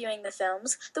we're reviewing the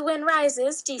films The Wind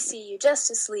Rises, DCU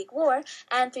Justice League War,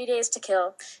 and 3 Days to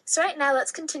Kill. So right now,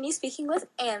 let's continue speaking with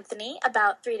Anthony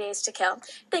about 3 Days to Kill.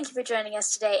 Thank you for joining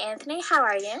us today, Anthony. How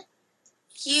are you?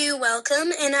 You're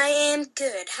welcome, and I am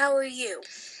good. How are you?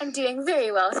 I'm doing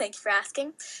very well, thank you for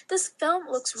asking. This film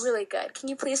looks really good. Can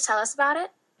you please tell us about it?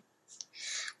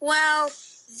 Well,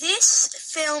 This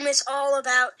film is all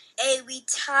about a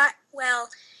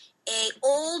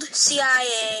old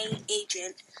CIA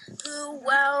agent who,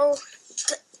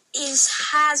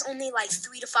 has only like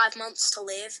 3 to 5 months to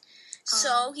live.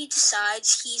 So he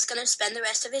decides he's going to spend the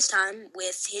rest of his time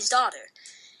with his daughter.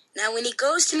 Now, when he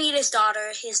goes to meet his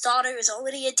daughter is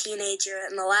already a teenager,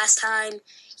 and the last time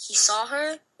he saw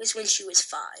her was when she was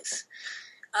 5.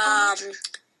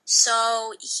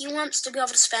 So he wants to be able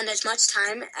to spend as much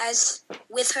time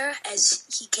with her as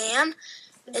he can.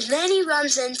 And then he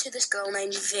runs into this girl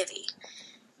named Vivi.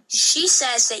 She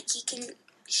says that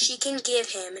she can give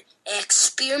him an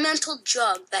experimental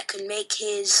drug that could make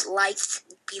his life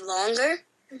be longer,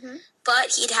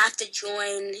 but he'd have to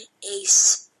join a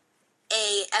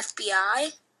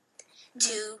FBI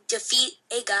to defeat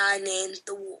a guy named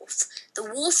the Wolf. The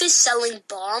Wolf is selling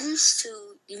bombs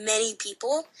to many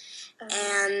people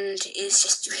and is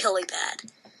just really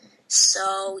bad.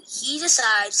 So he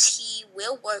decides he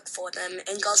will work for them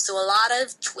and goes through a lot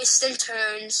of twists and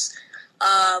turns,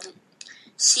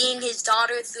 seeing his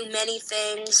daughter through many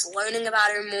things, learning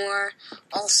about her more,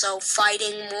 also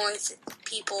fighting more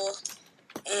people,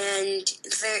 and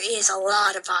there is a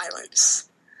lot of violence.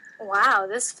 Wow,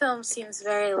 this film seems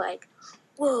very like,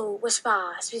 whoa, wish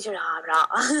blah,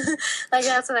 like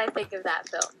that's what I think of that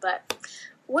film. But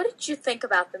what did you think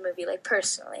about the movie, like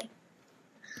personally?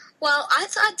 Well, I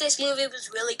thought this movie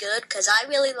was really good because I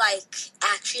really like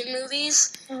action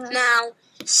movies. Now,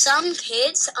 some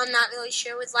kids, I'm not really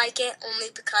sure would like it, only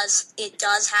because it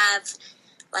does have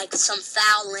like some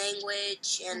foul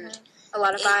language and a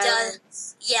lot of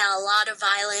violence. A lot of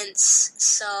violence.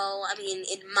 So, I mean,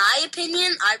 in my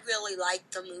opinion, I really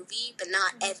like the movie, but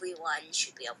not everyone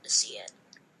should be able to see it.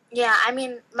 Yeah, I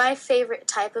mean, my favorite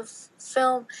type of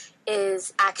film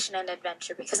is action and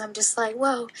adventure because I'm just like,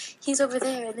 whoa, he's over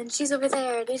there and then she's over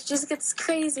there and it just gets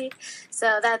crazy.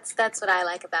 So that's what I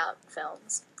like about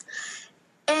films.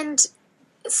 And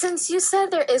since you said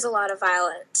there is a lot of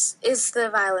violence, is the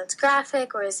violence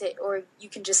graphic or you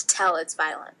can just tell it's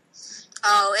violent?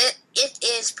 Oh, it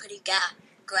is pretty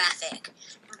graphic.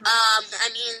 I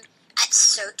mean, at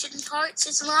certain parts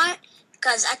it's not,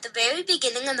 because at the very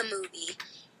beginning of the movie,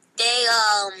 they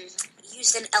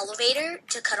used an elevator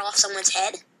to cut off someone's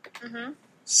head.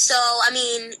 So, I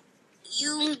mean,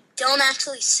 you don't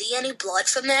actually see any blood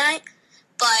from that,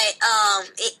 but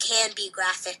it can be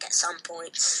graphic at some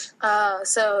points. Oh,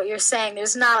 so you're saying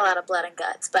there's not a lot of blood and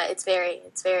guts, but it's very...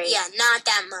 Yeah, not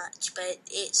that much, but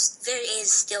there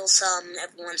is still some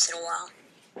every once in a while.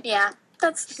 Yeah,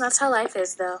 that's how life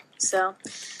is, though. So,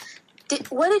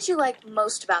 what did you like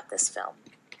most about this film?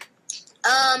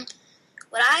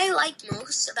 What I liked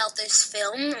most about this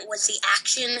film was the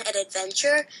action and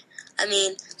adventure. I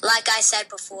mean, like I said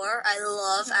before, I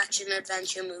love action and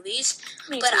adventure movies.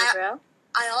 Me too, bro.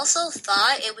 I also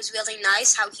thought it was really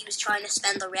nice how he was trying to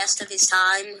spend the rest of his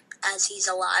time as he's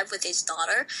alive with his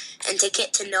daughter and to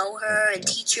get to know her and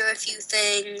teach her a few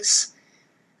things.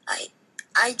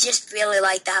 I just really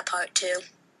like that part too.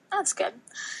 That's good.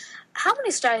 How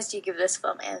many stars do you give this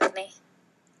film, Anthony?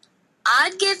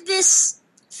 I'd give this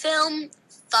film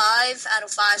 5 out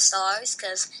of 5 stars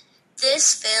because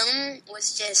this film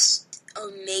was just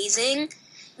amazing.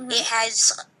 It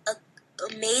has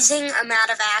amazing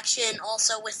amount of action,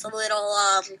 also with a little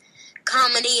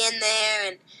comedy in there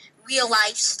and real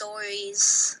life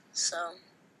stories. So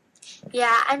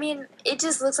yeah, I mean, it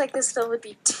just looks like this film would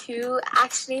be too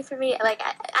actiony for me. Like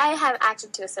I have action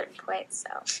to a certain point, so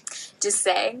just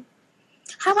saying.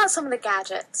 How about some of the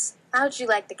gadgets? How did you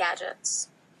like the gadgets?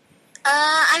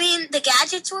 I mean, the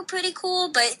gadgets were pretty cool,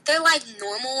 but they're like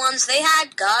normal ones. They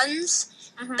had guns.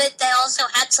 But they also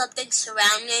had something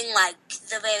surrounding, like,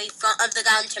 the very front of the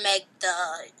gun to make the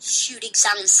shooting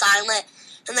sound silent.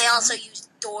 And they also used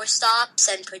door stops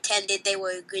and pretended they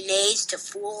were grenades to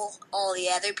fool all the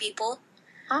other people.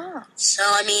 So,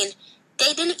 I mean,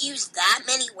 they didn't use that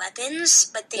many weapons,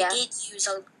 but they did use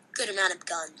a good amount of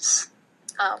guns.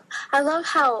 I love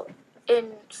how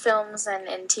in films and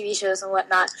in TV shows and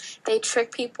whatnot, they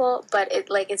trick people, but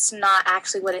it's not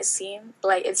actually what it seems.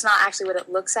 Like, it's not actually what it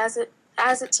looks as it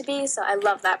to be, so I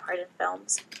love that part in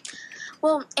films.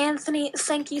 Well, Anthony,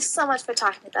 thank you so much for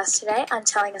talking with us today and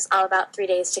telling us all about 3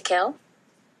 Days to Kill.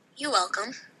 You're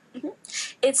welcome.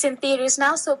 It's in theaters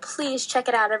now, so please check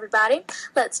it out, everybody.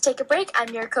 Let's take a break.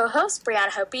 I'm your co-host,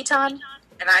 Brianna Beaton.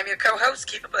 And I'm your co-host,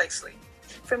 Keefer Blakeslee.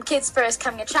 From Kids First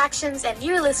Coming Attractions, and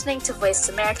you're listening to Voice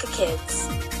America Kids.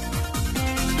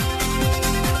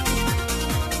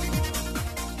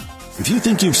 If you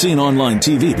think you've seen online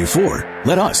TV before,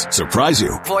 Let us surprise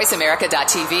you.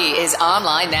 VoiceAmerica.tv is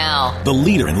online now. The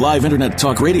leader in live Internet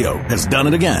talk radio has done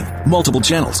it again. Multiple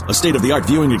channels, a state-of-the-art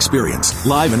viewing experience,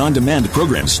 live and on-demand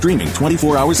programs streaming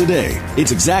 24 hours a day.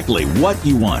 It's exactly what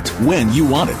you want, when you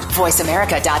want it.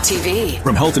 VoiceAmerica.tv.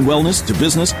 From health and wellness to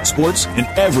business, sports, and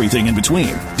everything in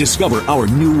between. Discover our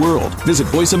new world. Visit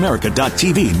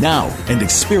VoiceAmerica.tv now and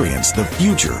experience the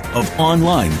future of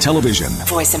online television.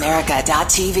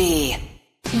 VoiceAmerica.tv.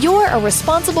 You're a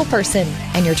responsible person,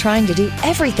 and you're trying to do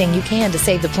everything you can to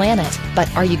save the planet.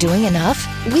 But are you doing enough?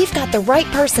 We've got the right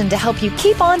person to help you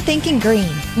keep on thinking green.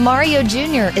 Mario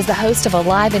Jr. is the host of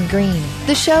Alive and Green.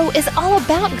 The show is all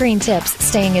about green tips,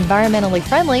 staying environmentally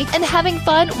friendly, and having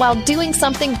fun while doing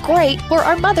something great for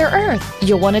our Mother Earth.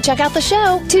 You'll want to check out the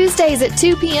show Tuesdays at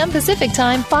 2 p.m. Pacific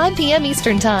Time, 5 p.m.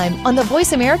 Eastern Time on the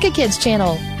Voice America Kids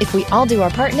channel. If we all do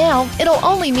our part now, it'll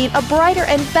only mean a brighter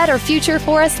and better future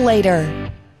for us later.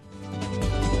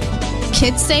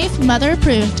 Kids safe, mother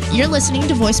approved. You're listening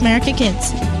to Voice America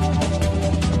Kids.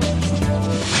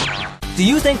 Do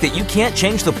you think that you can't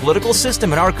change the political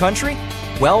system in our country?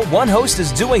 Well, one host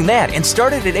is doing that and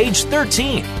started at age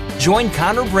 13. Join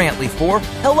Connor Brantley for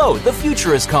Hello, the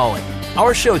Future is Calling.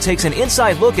 Our show takes an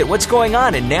inside look at what's going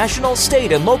on in national,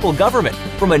 state, and local government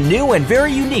from a new and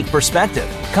very unique perspective.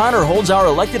 Connor holds our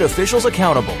elected officials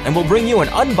accountable and will bring you an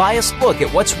unbiased look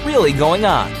at what's really going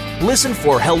on. Listen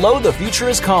for Hello, the Future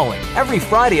is Calling every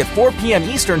Friday at 4 p.m.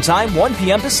 Eastern Time, 1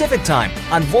 p.m. Pacific Time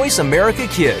on Voice America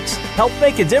Kids. Help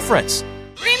make a difference.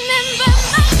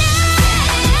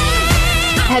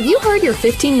 Have you heard your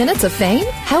 15 minutes of fame?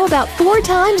 How about 4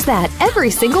 times that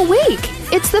every single week?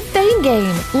 It's the Fame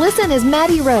Game. Listen as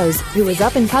Maddie Rose, who is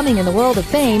up and coming in the world of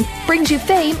fame, brings you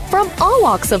fame from all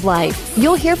walks of life.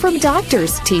 You'll hear from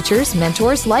doctors, teachers,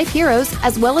 mentors, life heroes,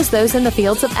 as well as those in the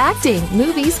fields of acting,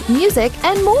 movies, music,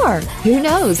 and more. Who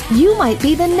knows? You might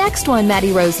be the next one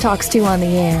Maddie Rose talks to on the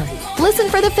air. Listen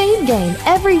for the Fame Game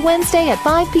every Wednesday at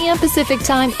 5 p.m. Pacific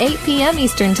Time, 8 p.m.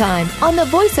 Eastern Time on the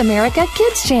Voice America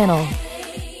Kids channel.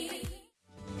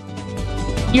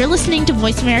 You're listening to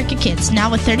Voice America Kids, now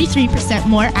with 33%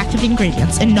 more active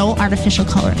ingredients and no artificial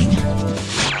coloring.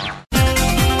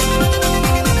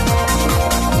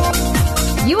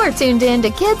 You are tuned in to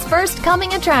Kids First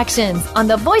Coming Attractions on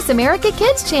the Voice America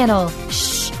Kids channel.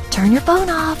 Shh, turn your phone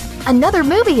off. Another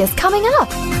movie is coming up.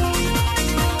 Hey,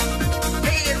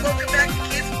 and welcome back to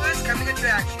Kids First Coming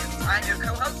Attractions. I'm your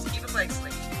co-host, Keefer,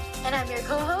 Blakeslee. And I'm your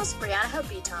co-host, Brianna,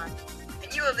 Beaton.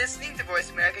 And you are listening to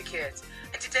Voice America Kids.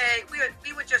 And today,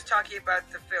 we were just talking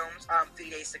about the films 3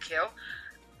 Days to Kill,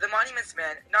 The Monuments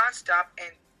Men, NonStop,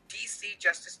 and DC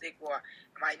Justice League War.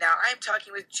 And right now, I'm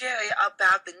talking with Gerry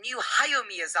about the new Hayao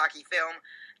Miyazaki film,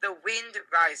 The Wind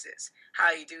Rises. How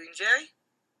are you doing, Gerry?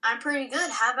 I'm pretty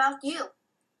good. How about you?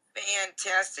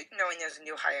 Fantastic, knowing there's a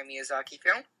new Hayao Miyazaki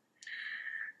film.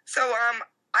 So,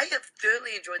 I have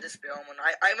thoroughly enjoyed this film, and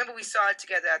I remember we saw it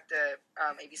together at the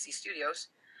ABC Studios.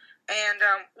 And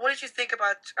what did you think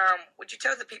about, would you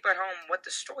tell the people at home what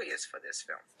the story is for this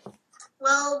film?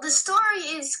 Well, the story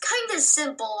is kind of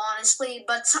simple, honestly,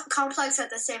 but complex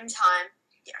at the same time.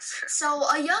 Yes. So,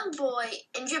 a young boy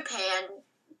in Japan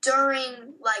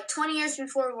during, 20 years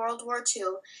before World War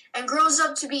II, and grows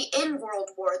up to be in World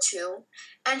War II,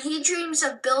 and he dreams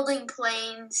of building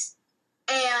planes,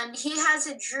 and he has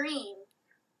a dream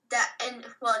that, and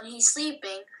he's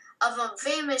sleeping, of a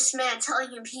famous man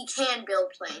telling him he can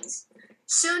build planes.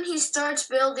 Soon he starts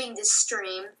building this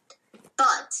dream,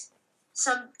 but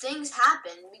some things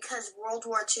happen because World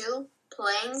War II,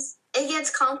 planes, it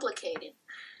gets complicated.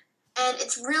 And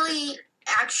it's really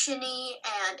action-y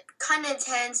and kind of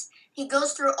intense. He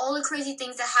goes through all the crazy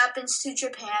things that happens to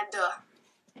Japan.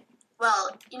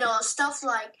 Stuff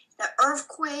like the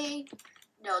earthquake,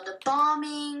 the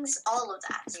bombings, all of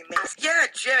that. Yeah,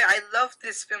 Gerry, I love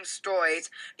this film's story.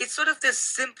 It's sort of this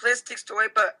simplistic story,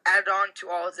 but added on to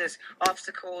all this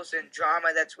obstacles and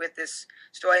drama that's with this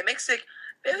story. It makes it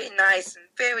very nice and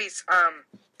very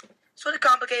sort of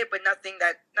complicated, but nothing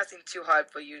too hard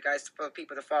for you guys, for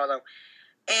people to follow.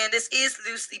 And this is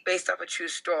loosely based off a true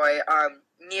story.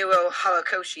 Niro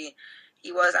Horikoshi,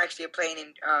 he was actually a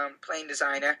plane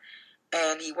designer,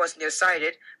 and he was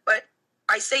nearsighted, but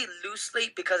I say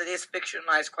loosely because it is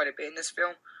fictionalized quite a bit in this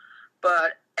film.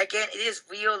 But again, it is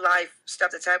real life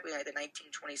stuff that's happening, like the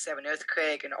 1927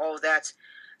 earthquake and all that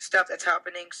stuff that's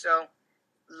happening. So,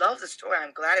 love the story.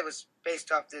 I'm glad it was based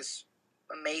off this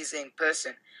amazing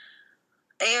person.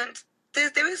 And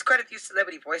there is quite a few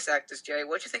celebrity voice actors, Gerry.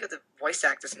 What did you think of the voice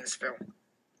actors in this film?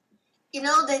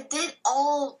 They did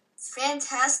all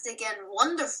fantastic and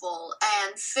wonderful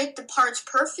and fit the parts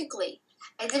perfectly.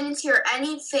 I didn't hear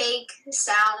any fake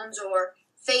sounds or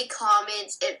fake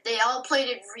comments. They all played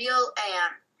it real,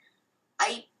 and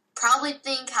I probably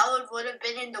think how it would have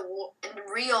been in the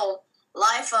real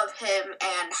life of him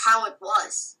and how it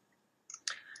was.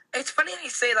 It's funny how you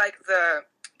say, like, the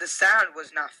sound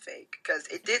was not fake, because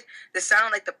it did. The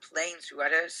sound like the planes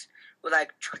rudders were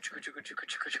like.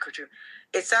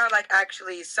 It sounded like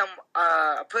actually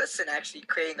a person actually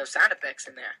creating those sound effects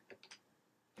in there.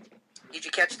 Did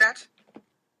you catch that?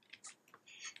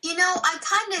 You know, I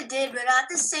kind of did, but at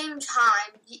the same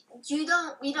time, we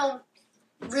don't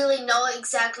really know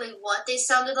exactly what they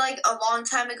sounded like a long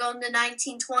time ago in the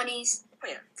 1920s. Oh,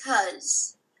 yeah.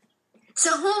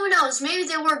 So who knows? Maybe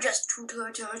they were just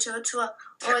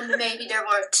or maybe there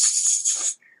were.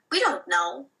 We don't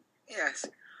know. Yes.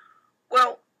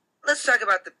 Well, let's talk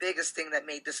about the biggest thing that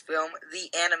made this film: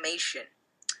 the animation.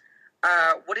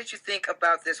 What did you think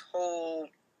about this whole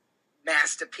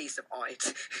masterpiece of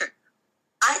art?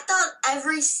 I thought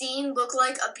every scene looked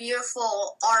like a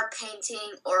beautiful art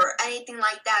painting or anything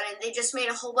like that, and they just made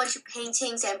a whole bunch of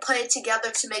paintings and put it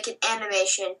together to make an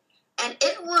animation, and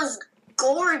it was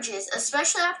gorgeous,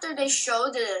 especially after they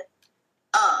showed the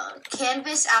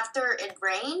canvas after it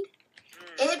rained.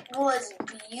 It was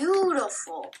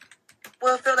beautiful.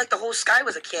 Well, it felt like the whole sky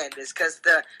was a canvas, because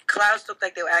the clouds looked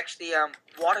like they were actually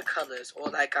watercolors or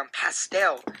like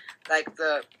pastel, like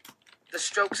the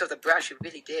strokes of the brush. It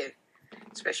really did,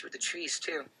 especially with the trees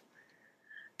too.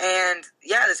 And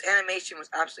yeah, this animation was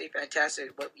absolutely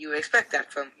fantastic. What you would expect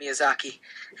that from Miyazaki.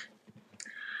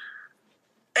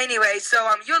 Anyway,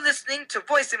 so you're listening to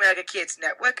Voice America Kids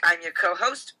Network. I'm your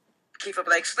co-host, Keefer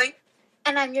Blakeslee.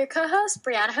 And I'm your co-host,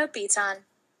 Brianna Beaton.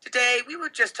 Today, we were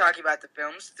just talking about the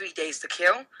films 3 Days to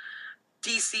Kill,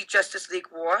 DC Justice League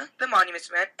War, The Monuments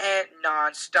Men, and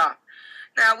NonStop.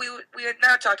 Now, we are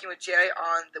now talking with Gerry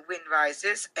on The Wind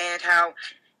Rises and how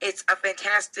it's a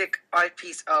fantastic art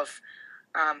piece of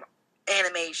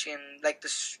animation, like the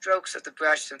strokes of the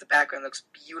brush and the background looks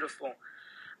beautiful.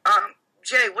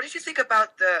 Gerry, what did you think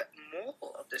about the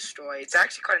moral of this story? It's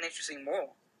actually quite an interesting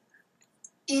moral.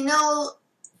 You know,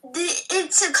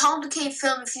 it's a complicated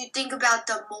film if you think about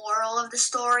the moral of the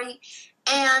story.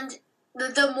 And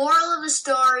the moral of the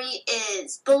story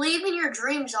is believe in your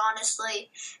dreams, honestly.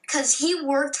 Because he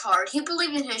worked hard. He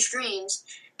believed in his dreams.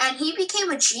 And he became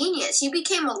a genius. He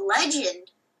became a legend.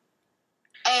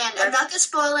 And I'm not going to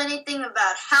spoil anything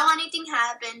about how anything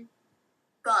happened.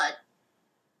 But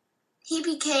he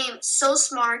became so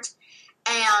smart,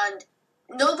 and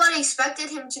nobody expected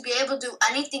him to be able to do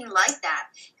anything like that.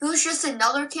 He was just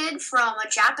another kid from a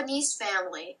Japanese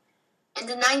family in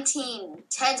the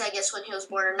 1910s, I guess, when he was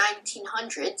born, or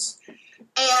 1900s.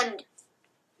 And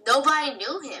nobody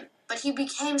knew him, but he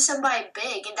became somebody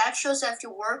big, and that shows that if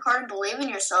you work hard and believe in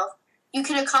yourself, you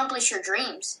can accomplish your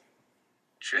dreams.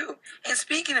 True. And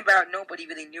speaking about nobody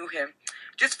really knew him,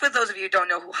 just for those of you who don't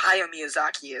know who Hayao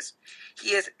Miyazaki is,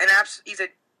 he's a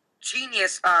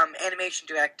genius animation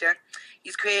director.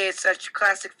 He's created such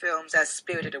classic films as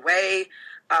Spirited Away,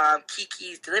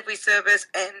 Kiki's Delivery Service,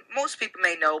 and most people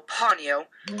may know Ponyo,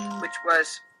 which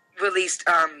was released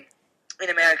in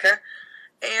America.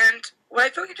 And what I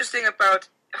found interesting about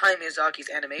Hayao Miyazaki's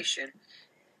animation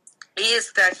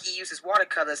is that he uses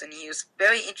watercolors and he uses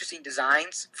very interesting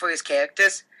designs for his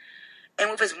characters. And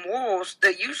with his morals,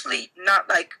 they're usually not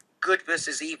like good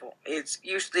versus evil. It's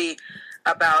usually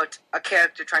about a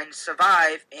character trying to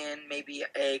survive in maybe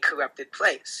a corrupted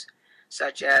place,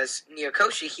 such as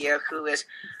Nyokoshi here, who is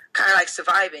kind of like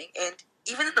surviving. And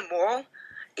even in the moral,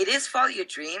 it is follow your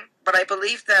dream, but I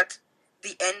believe that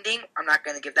the ending, I'm not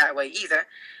going to give that away either,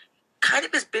 kind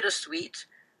of is bittersweet,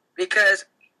 because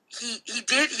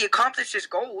he accomplished his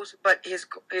goals, but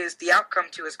the outcome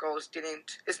to his goals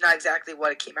is not exactly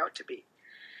what it came out to be.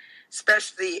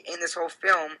 Especially in this whole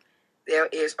film, there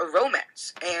is a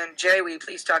romance. And Gerry, will you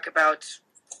please talk about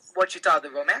what you thought of the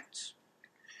romance?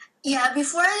 Yeah,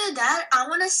 before I do that, I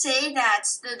want to say that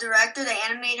the director, the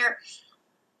animator,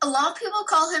 a lot of people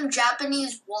call him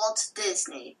Japanese Walt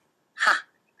Disney. Ha!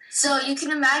 So you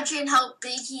can imagine how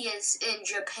big he is in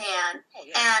Japan,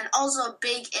 and also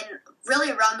big in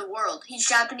really around the world. He's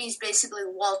Japanese, basically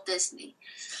Walt Disney.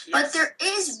 Yes. But there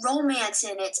is romance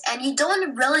in it, and you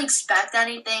don't really expect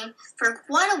anything for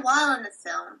quite a while in the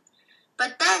film.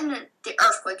 But then the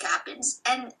earthquake happens,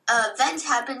 and an event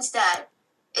happens that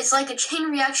it's like a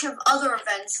chain reaction of other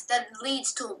events that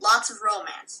leads to lots of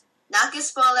romance. Not gonna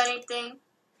spoil anything,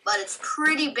 but it's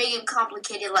pretty big and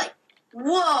complicated, like,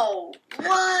 whoa,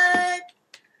 what?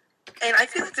 And I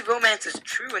feel like the romance is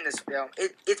true in this film.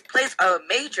 It plays a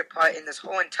major part in this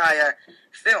whole entire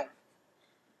film.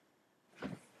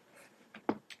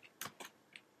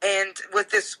 And with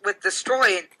the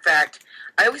story, in fact,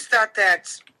 I always thought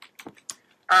that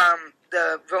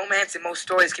the romance in most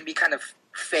stories can be kind of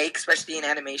fake, especially in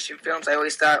animation films. I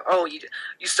always thought, oh, you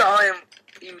saw him,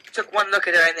 you took one look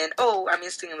at her, and then, oh, I'm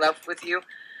instantly in love with you.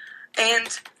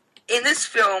 And in this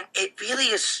film, it really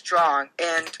is strong.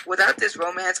 And without this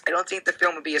romance, I don't think the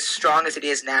film would be as strong as it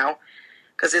is now,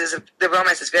 because the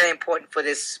romance is very important for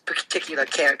this particular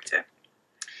character.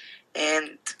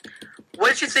 And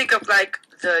what did you think of, like,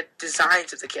 the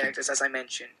designs of the characters, as I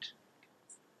mentioned?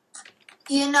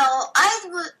 You know,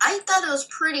 I thought it was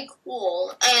pretty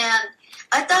cool, and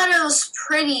I thought it was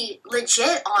pretty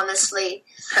legit, honestly,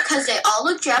 because they all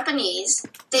look Japanese,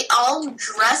 they all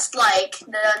dressed like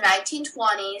the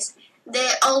 1920s, they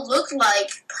all look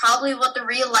like probably what the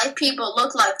real-life people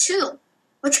look like, too,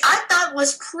 which I thought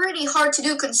was pretty hard to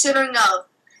do considering of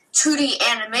 2D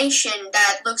animation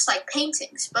that looks like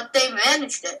paintings, but they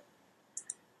managed it.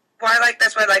 Well,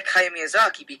 that's why I like Hayao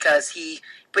Miyazaki, because he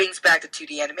brings back the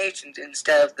 2D animations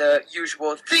instead of the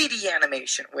usual 3D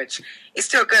animation, which is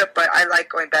still good, but I like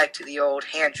going back to the old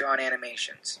hand-drawn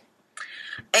animations.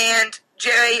 And,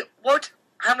 Gerry,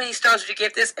 how many stars would you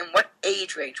give this, and what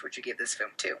age range would you give this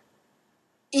film to?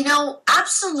 You know,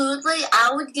 absolutely,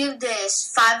 I would give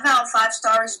this 5 out of 5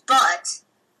 stars, but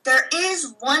there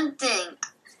is one thing,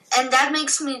 and that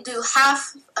makes me do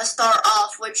half a star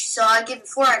off, so I give it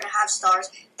 4.5 stars.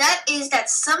 That is that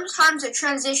sometimes the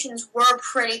transitions were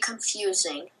pretty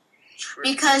confusing. True.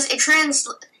 Because it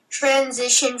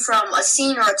transitioned from a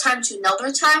scene or a time to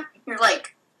another time. You're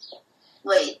like,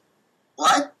 wait,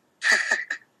 what?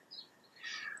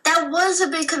 That was a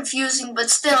bit confusing, but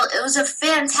still, it was a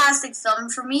fantastic film.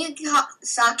 For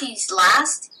Miyazaki's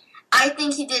last, I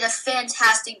think he did a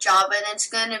fantastic job, and it's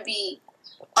going to be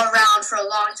around for a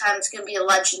long time. It's going to be a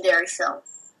legendary film.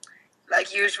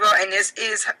 Like usual, and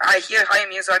I hear Hayao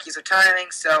Miyazaki is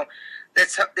retiring, so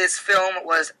this film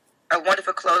was a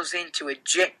wonderful closing to a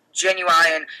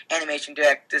genuine animation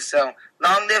director, so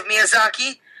long live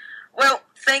Miyazaki. Well,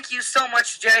 thank you so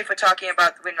much, Gerry, for talking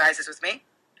about The Wind Rises with me.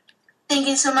 Thank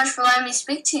you so much for letting me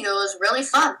speak to you. It was really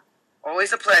fun.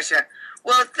 Always a pleasure.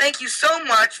 Well, thank you so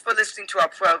much for listening to our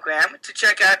program. To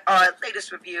check out our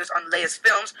latest reviews on the latest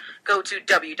films, go to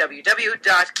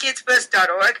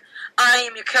www.kidsfirst.org. I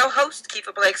am your co-host,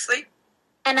 Keefer Blakeslee.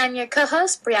 And I'm your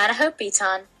co-host, Brianna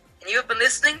Beaton. And you have been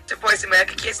listening to Voice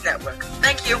America Kids Network.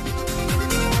 Thank you.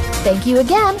 Thank you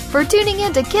again for tuning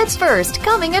in to Kids First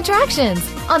Coming Attractions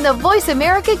on the Voice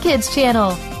America Kids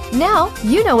channel. Now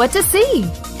you know what to see.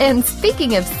 And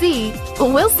speaking of see,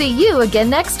 we'll see you again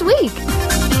next week.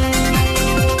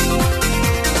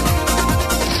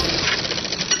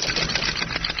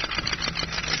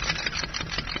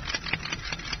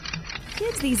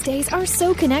 Kids these days are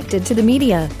so connected to the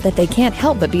media that they can't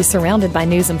help but be surrounded by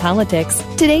news and politics.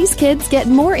 Today's kids get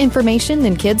more information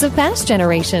than kids of past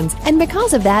generations, and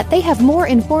because of that, they have more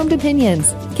informed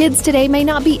opinions. Kids today may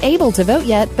not be able to vote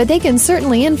yet, but they can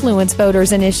certainly influence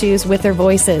voters and issues with their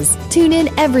voices. Tune in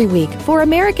every week for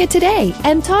America Today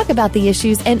and talk about the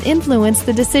issues and influence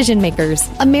the decision makers.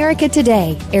 America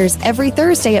Today airs every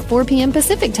Thursday at 4 p.m.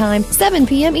 Pacific Time, 7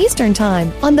 p.m. Eastern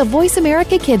Time on the Voice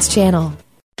America Kids channel.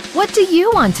 What do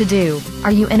you want to do?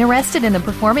 Are you interested in the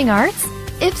performing arts?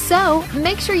 If so,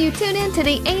 make sure you tune in to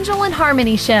the Angel and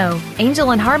Harmony Show.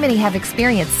 Angel and Harmony have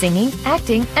experience singing,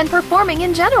 acting, and performing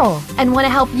in general, and want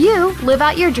to help you live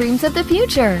out your dreams of the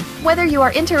future. Whether you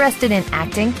are interested in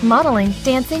acting, modeling,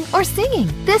 dancing, or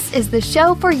singing, this is the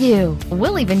show for you.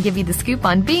 We'll even give you the scoop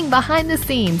on being behind the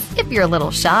scenes if you're a little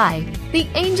shy. The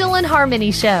Angel and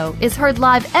Harmony Show is heard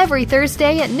live every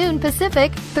Thursday at noon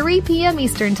Pacific, 3 p.m.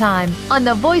 Eastern Time on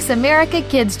the Voice America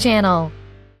Kids channel.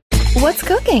 What's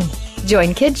cooking?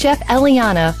 Join Kid Chef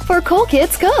Eliana for Cool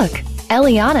Kids Cook.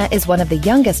 Eliana is one of the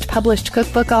youngest published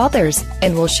cookbook authors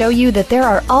and will show you that there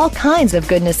are all kinds of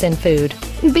goodness in food,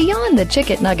 beyond the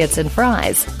chicken nuggets and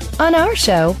fries. On our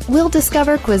show, we'll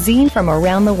discover cuisine from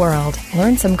around the world,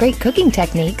 learn some great cooking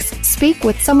techniques, speak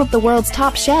with some of the world's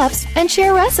top chefs, and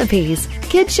share recipes.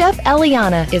 Kid Chef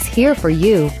Eliana is here for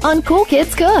you on Cool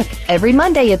Kids Cook every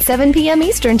Monday at 7 p.m.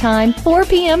 Eastern Time, 4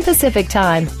 p.m. Pacific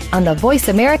Time on the Voice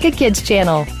America Kids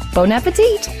channel. Bon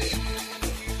appetit!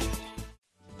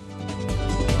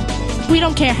 We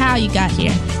don't care how you got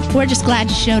here. We're just glad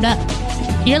you showed up.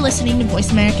 You're listening to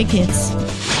Voice America Kids.